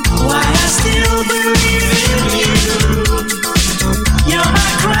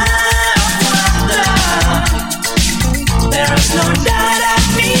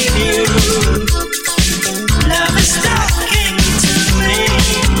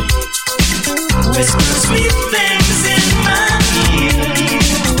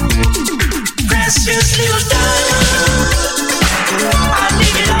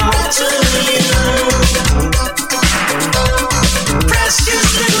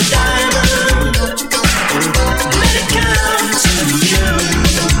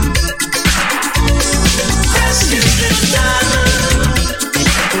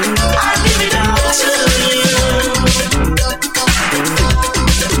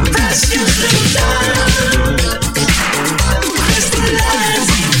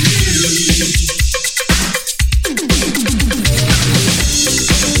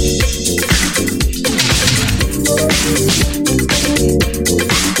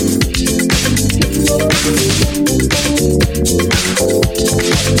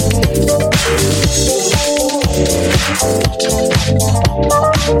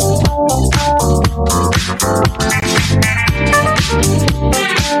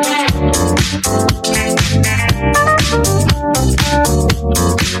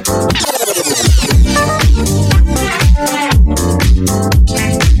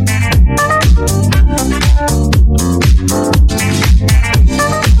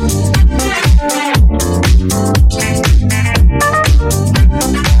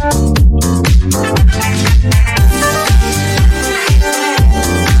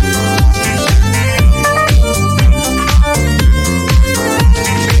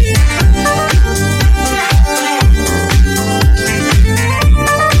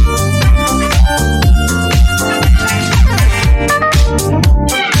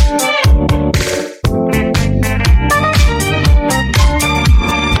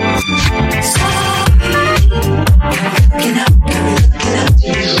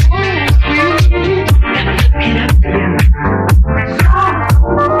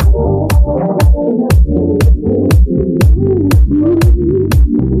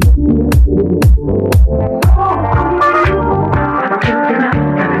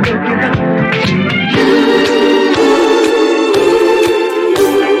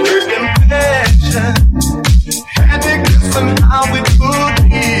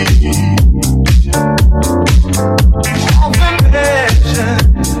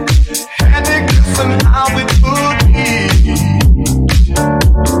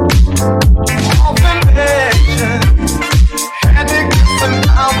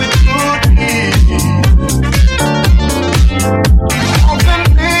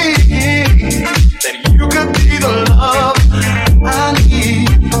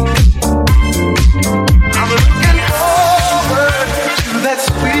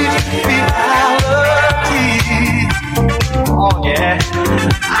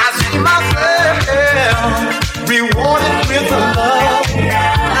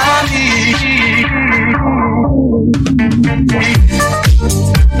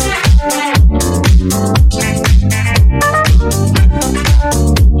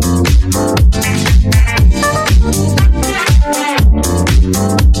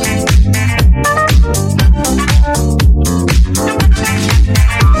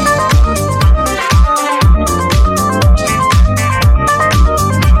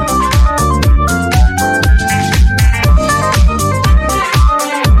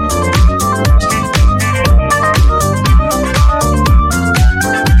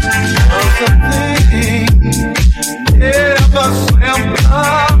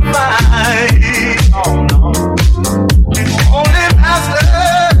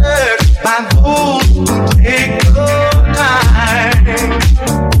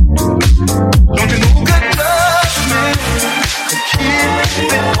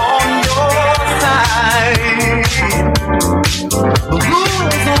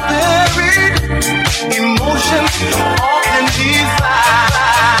buried emotions often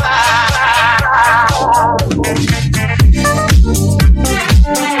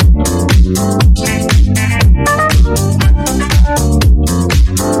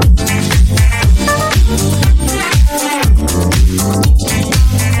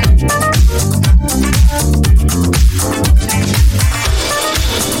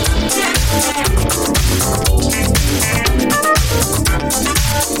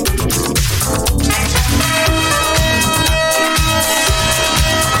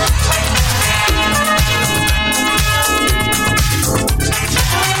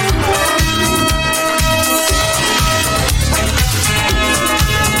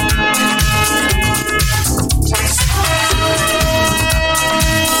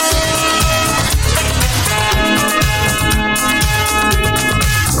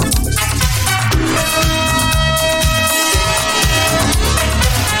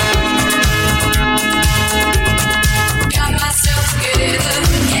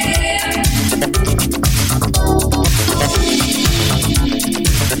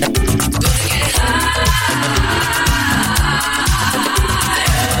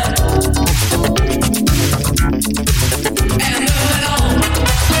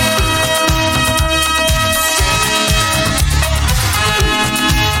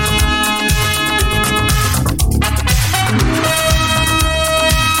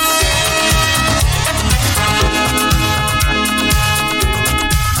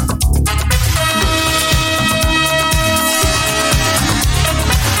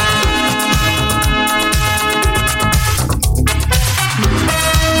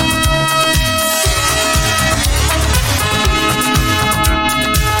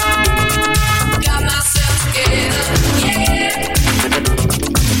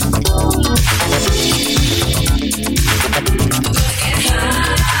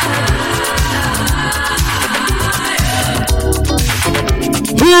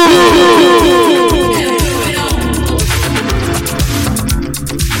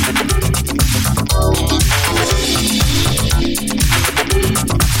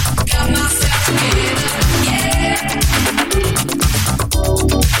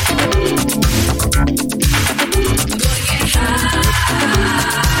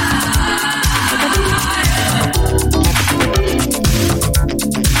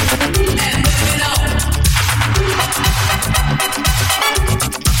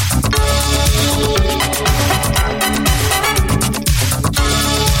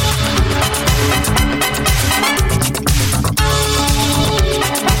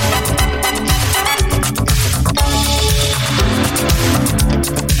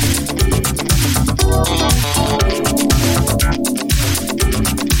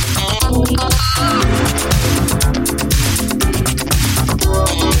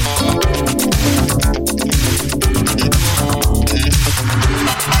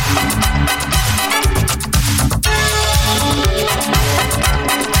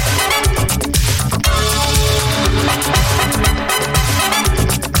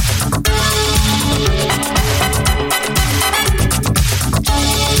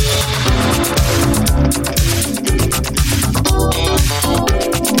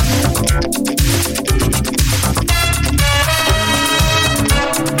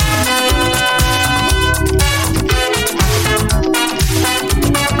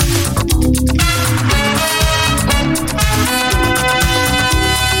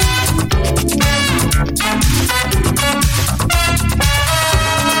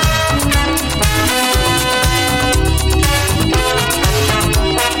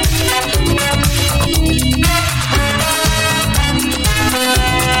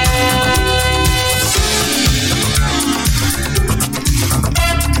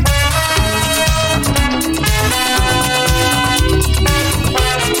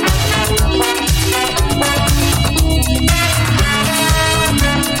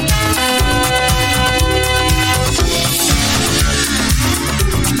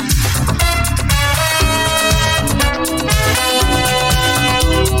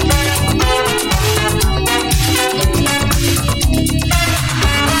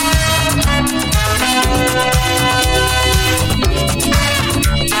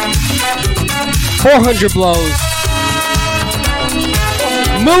 $400 blows.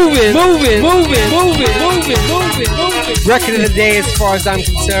 Moving. Record of the day as far as I'm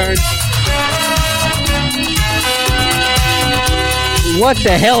concerned. What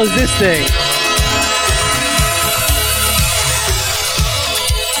the hell is this thing?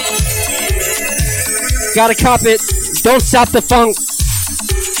 Gotta cop it. Don't stop the funk.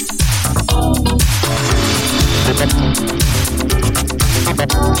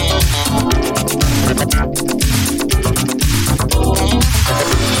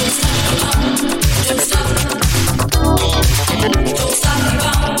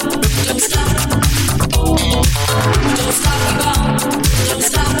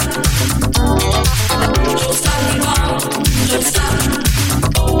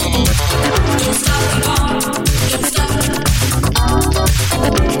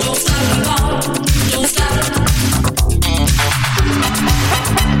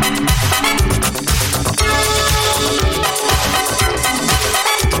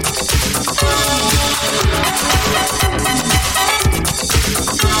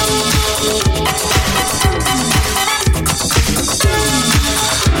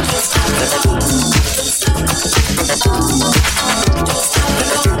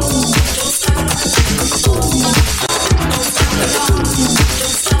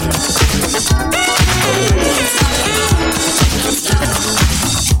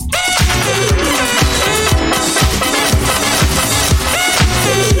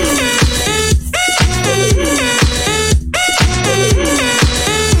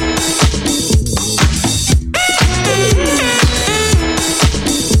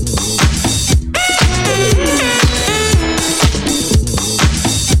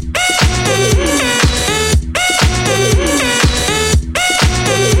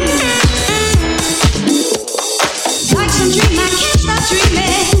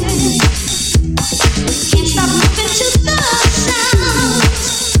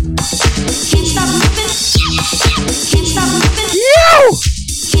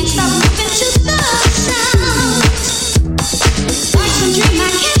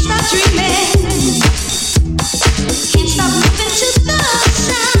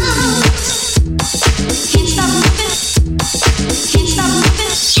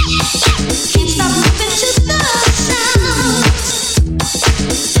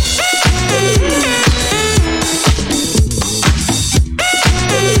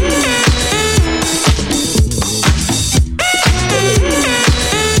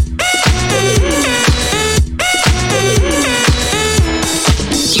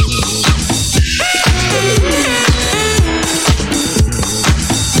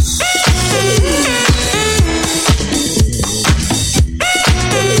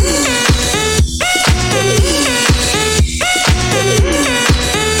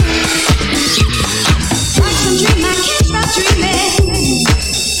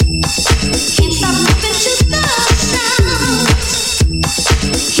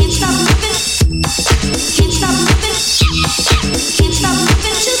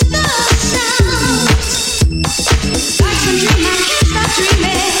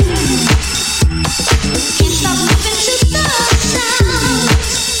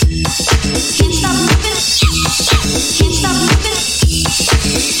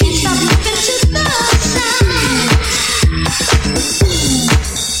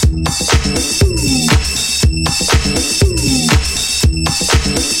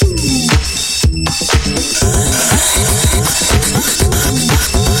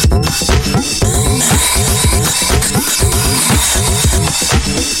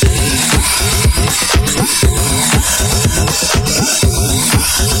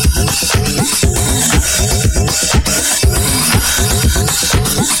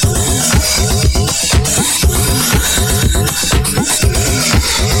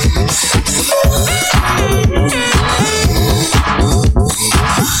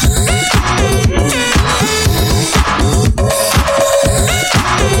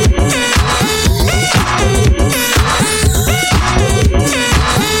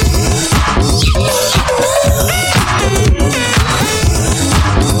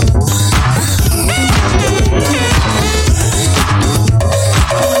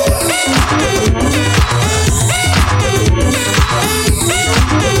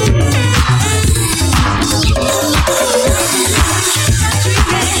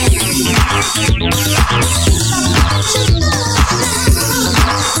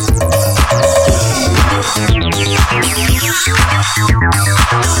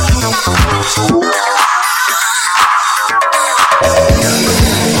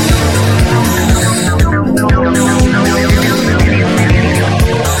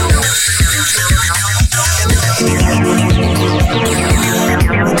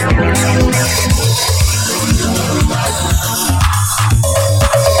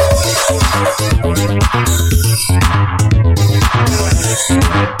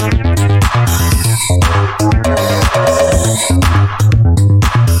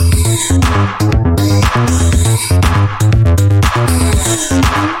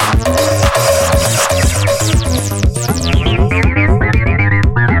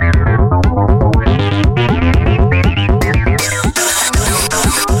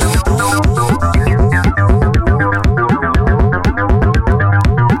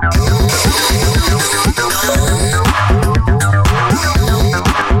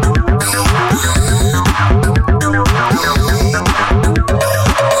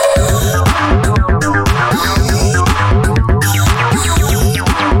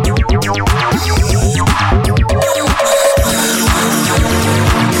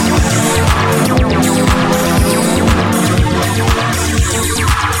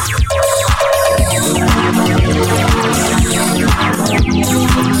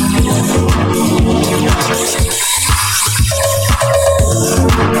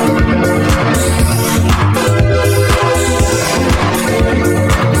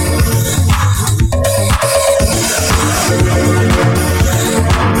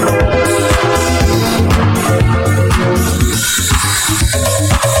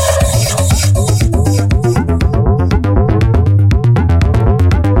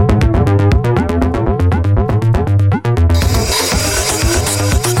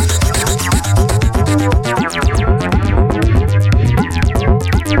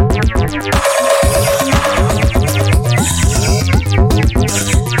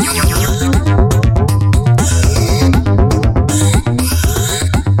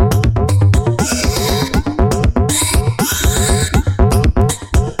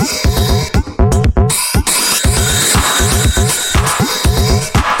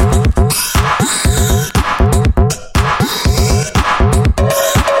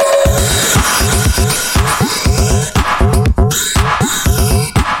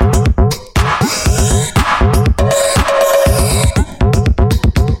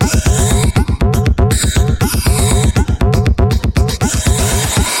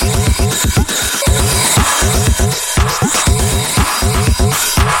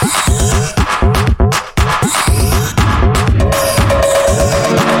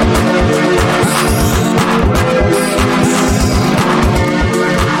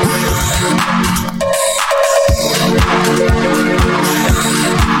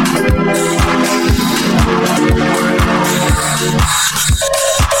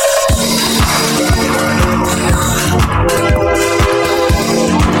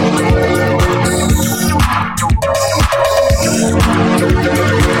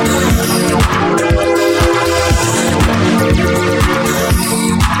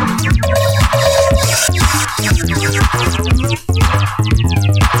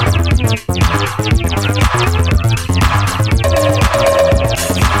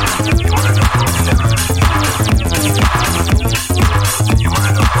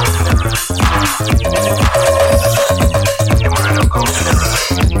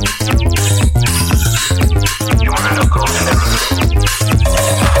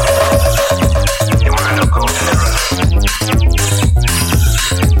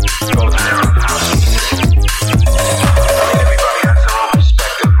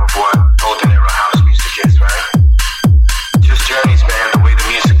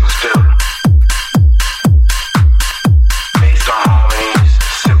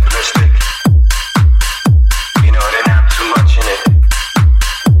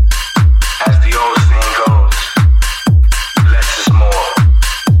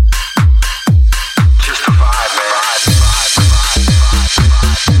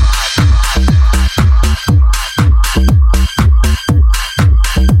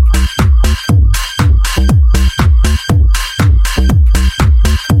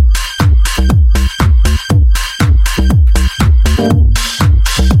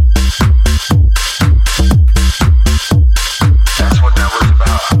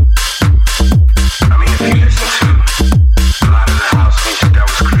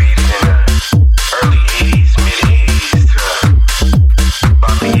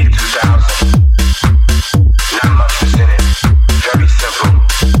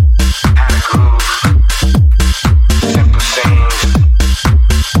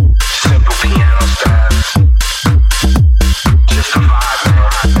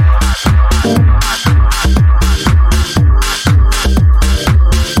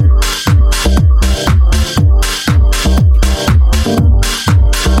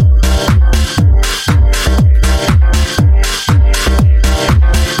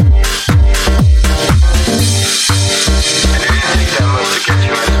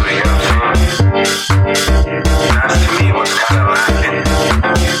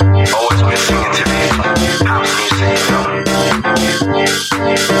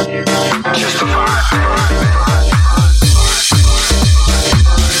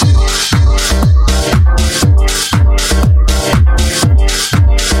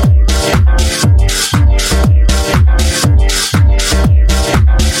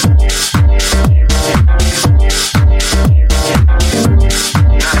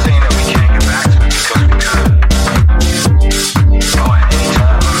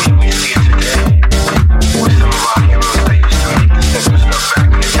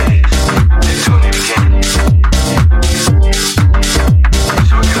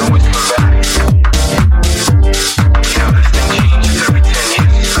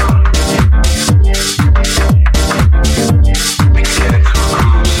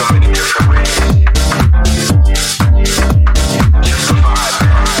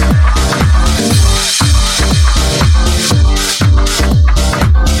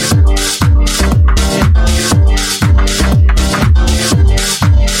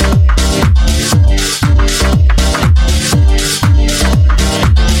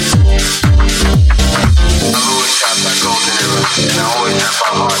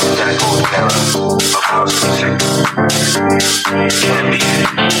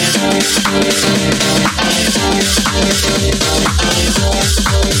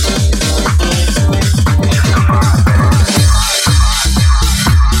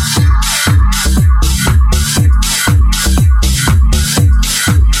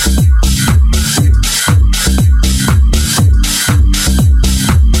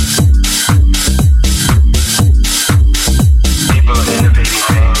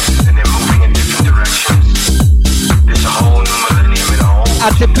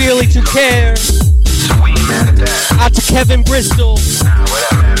 you care. Out to Kevin Bristol.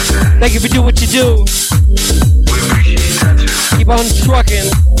 Thank you for doing what you do. Keep on trucking.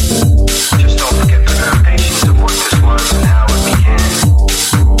 Just don't forget the foundations of what this was and how it began.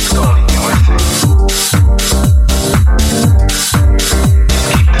 It's the only thing worth it.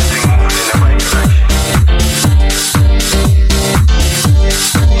 Keep this thing moving in the right direction.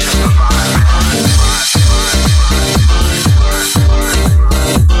 Just the vibe,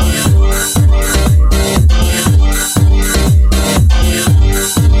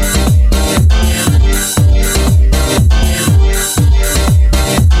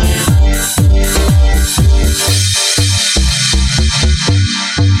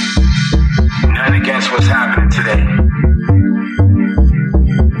 what's happening today,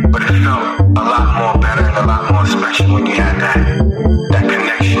 but it felt a lot more better and a lot more special when you had that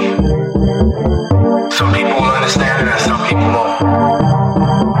connection. Some people will understand it and some people won't.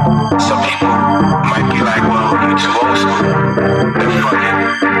 Some people might be like, well, you're too old school. Then fuck it,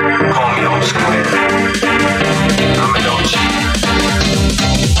 call me old school. I'm an OG.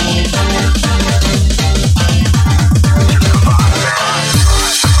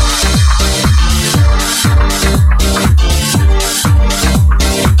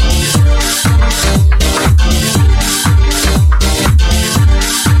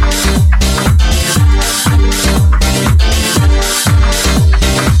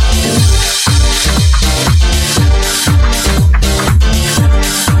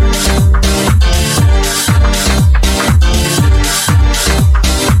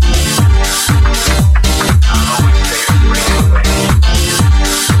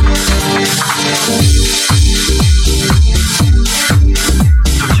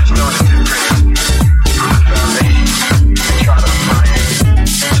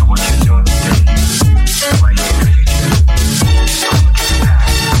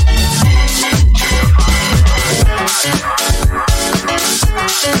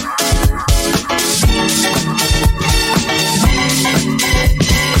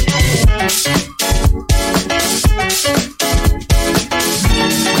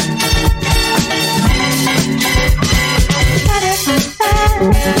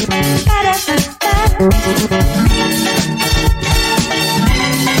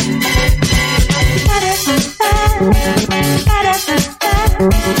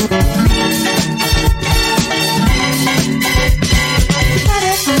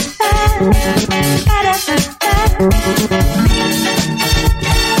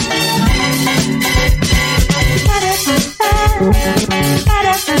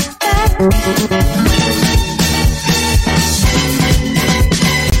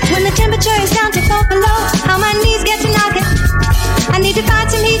 When the temperature is down to 4 below, how my knees get to knocking. I need to find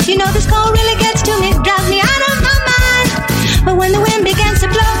some heat, you know this cold really gets to me, drives me out of my mind. But when the wind begins to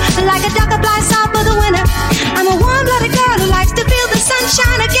blow, like a duck that flies south for the winter, I'm a warm-blooded girl who likes to feel the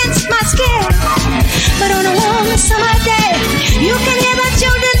sunshine against my skin. But on a warm summer day, you can hear the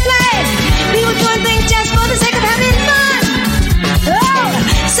children play. People doing things just for the sake of having fun. Oh,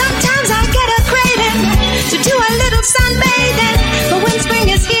 sometimes I get a craving to do a little sunbathing. But when spring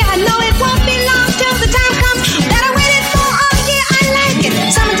is here, I know it won't be long till the time comes that I waited for all year. I like it.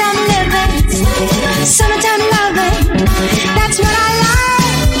 Summertime living, summertime loving. That's what I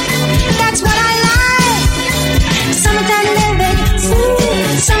like. That's what I like. Summertime living,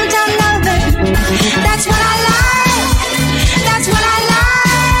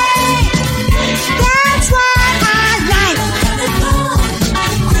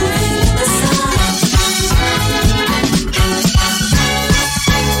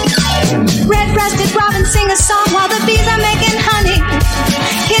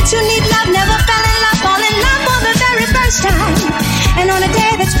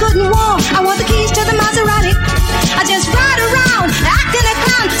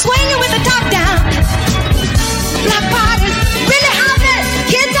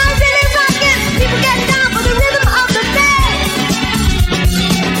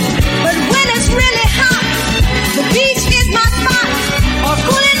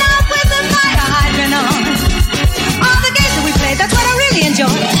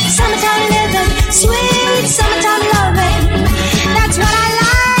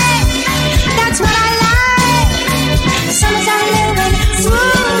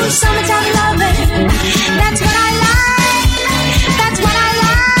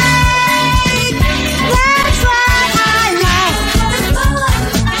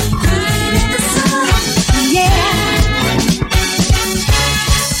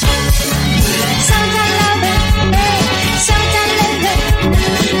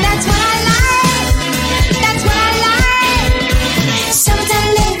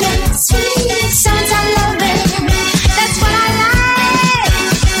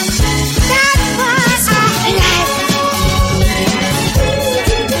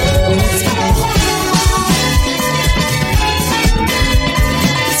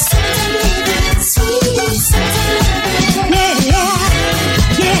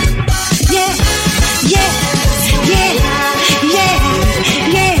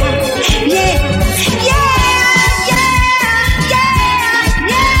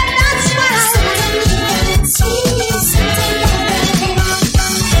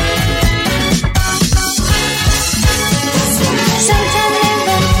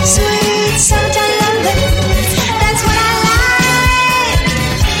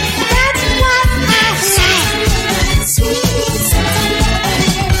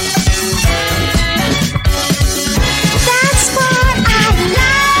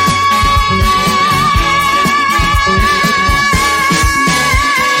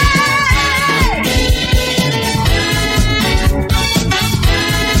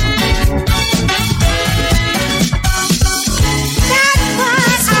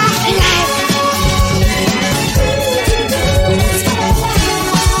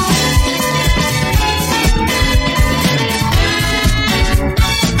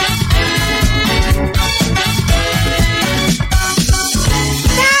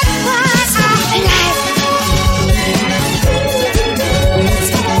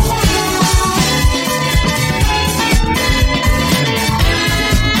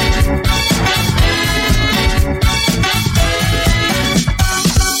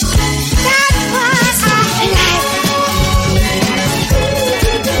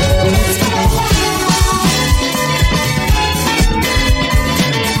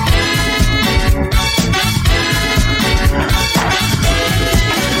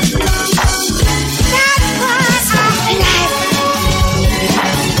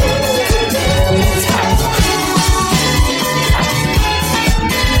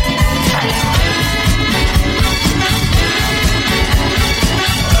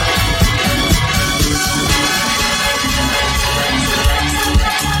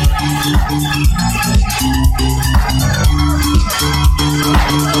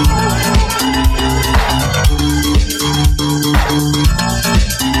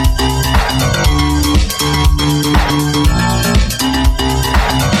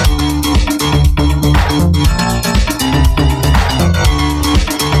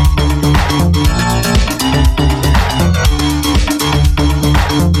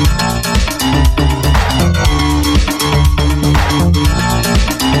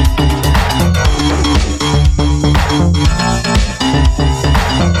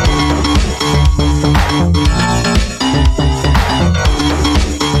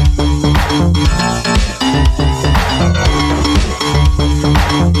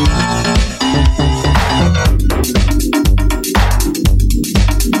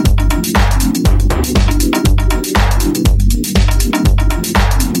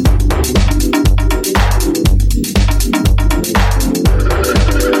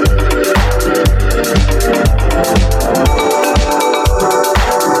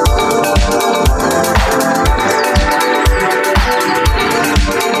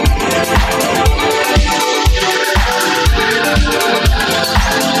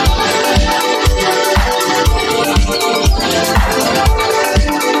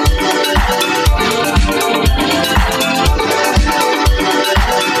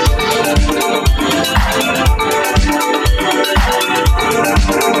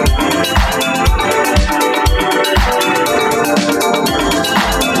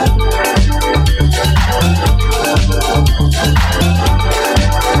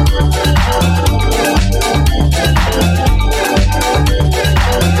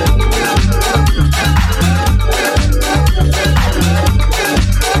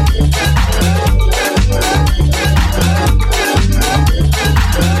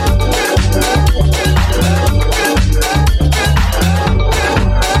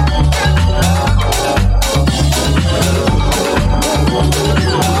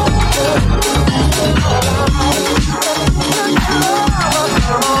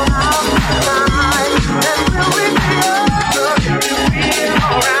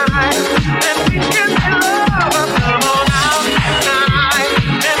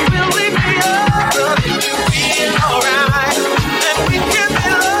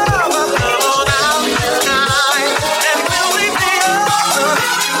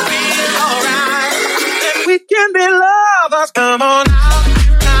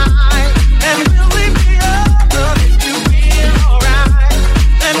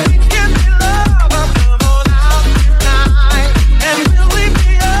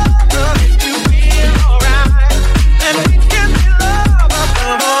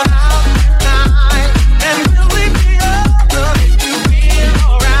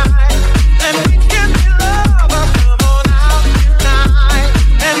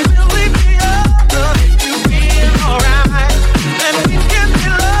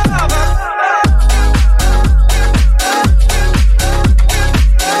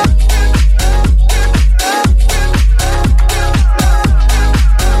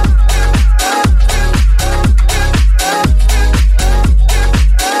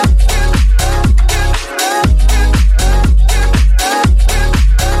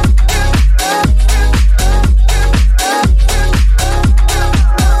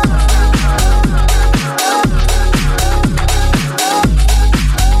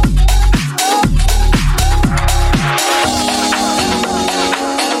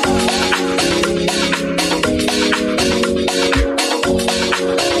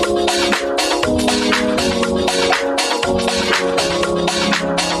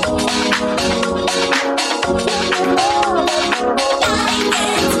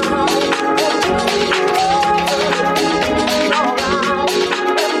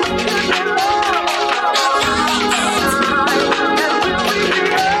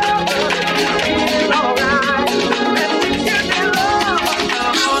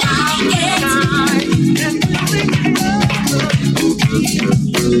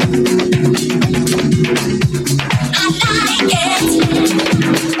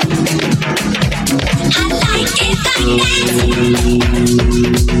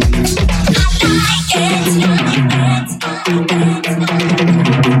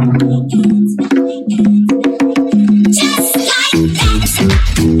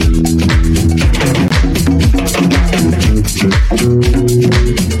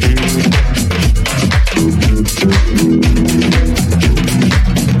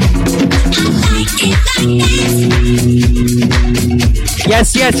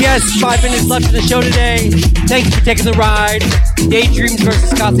 yes. 5 minutes left in the show today. Thank you for taking the ride. Daydreams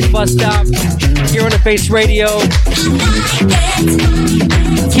versus Cosmic Bus Stop here on the Face Radio.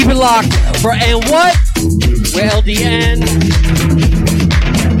 Keep it locked for And What? We're LDN.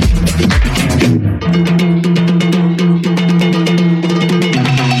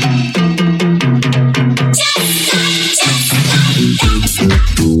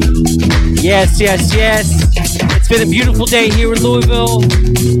 Yes, yes, yes. It's been a beautiful day here in Louisville.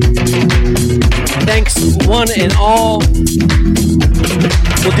 Thanks, one and all.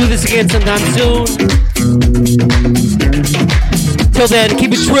 We'll do this again sometime soon. Till then,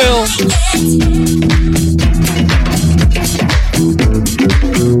 keep it trill.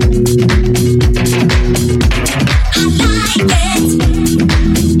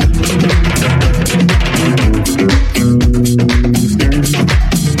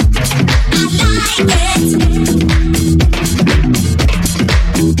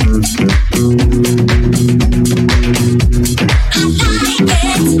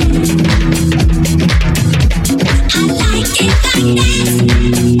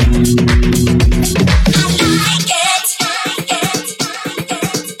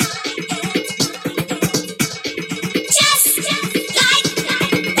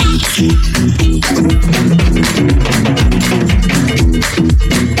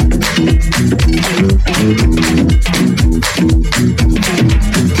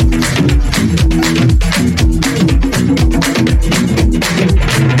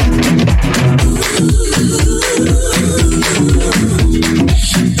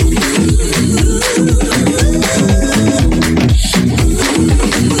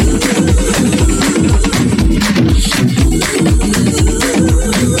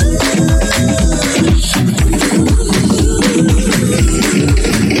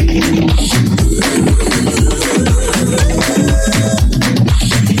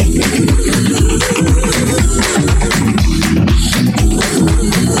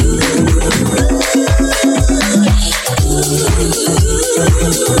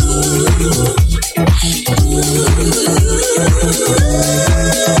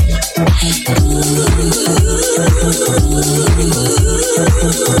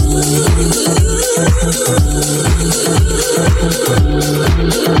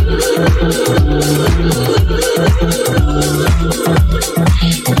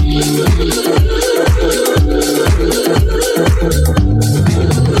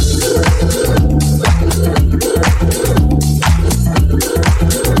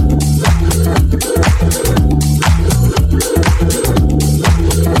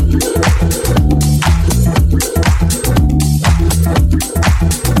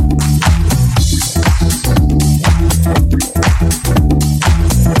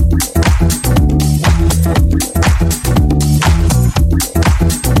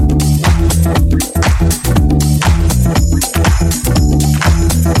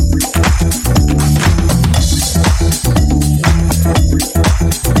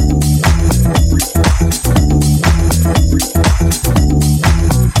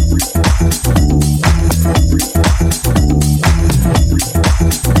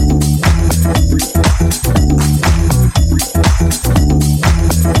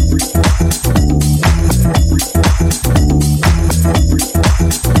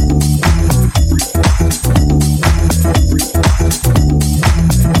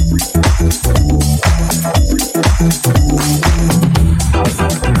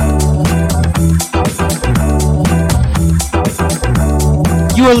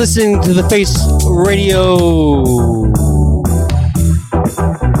 You are listening to the Face Radio.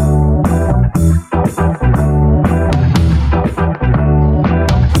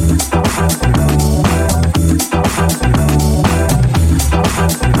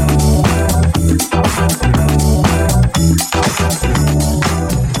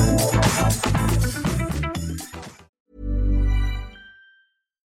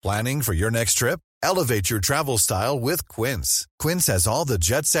 Planning for your next trip? Elevate your travel style with Quince. Quince has all the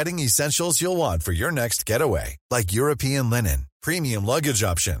jet-setting essentials you'll want for your next getaway, like European linen, premium luggage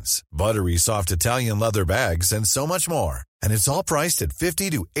options, buttery soft Italian leather bags, and so much more. And it's all priced at 50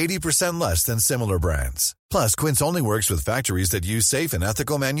 to 80% less than similar brands. Plus, Quince only works with factories that use safe and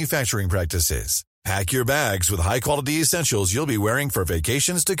ethical manufacturing practices. Pack your bags with high-quality essentials you'll be wearing for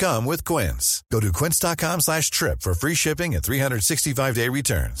vacations to come with Quince. Go to quince.com/trip for free shipping and 365-day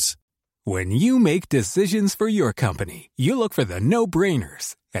returns. When you make decisions for your company, you look for the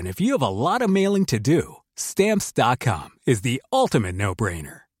no-brainers. And if you have a lot of mailing to do, Stamps.com is the ultimate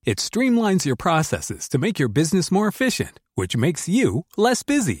no-brainer. It streamlines your processes to make your business more efficient, which makes you less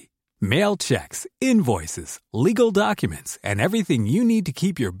busy. Mail checks, invoices, legal documents, and everything you need to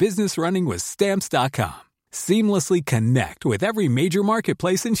keep your business running with Stamps.com. Seamlessly connect with every major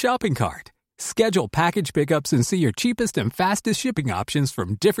marketplace and shopping cart. Schedule package pickups and see your cheapest and fastest shipping options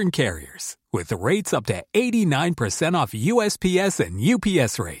from different carriers, with rates up to 89% off USPS and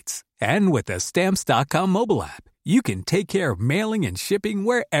UPS rates. And with the Stamps.com mobile app, you can take care of mailing and shipping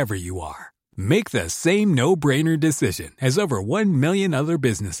wherever you are. Make the same no-brainer decision as over 1 million other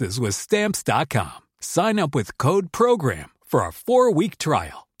businesses with Stamps.com. Sign up with code PROGRAM for a 4-week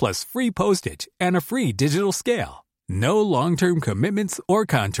trial, plus free postage and a free digital scale. No long-term commitments or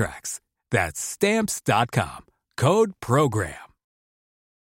contracts. That's Stamps.com. Code PROGRAM.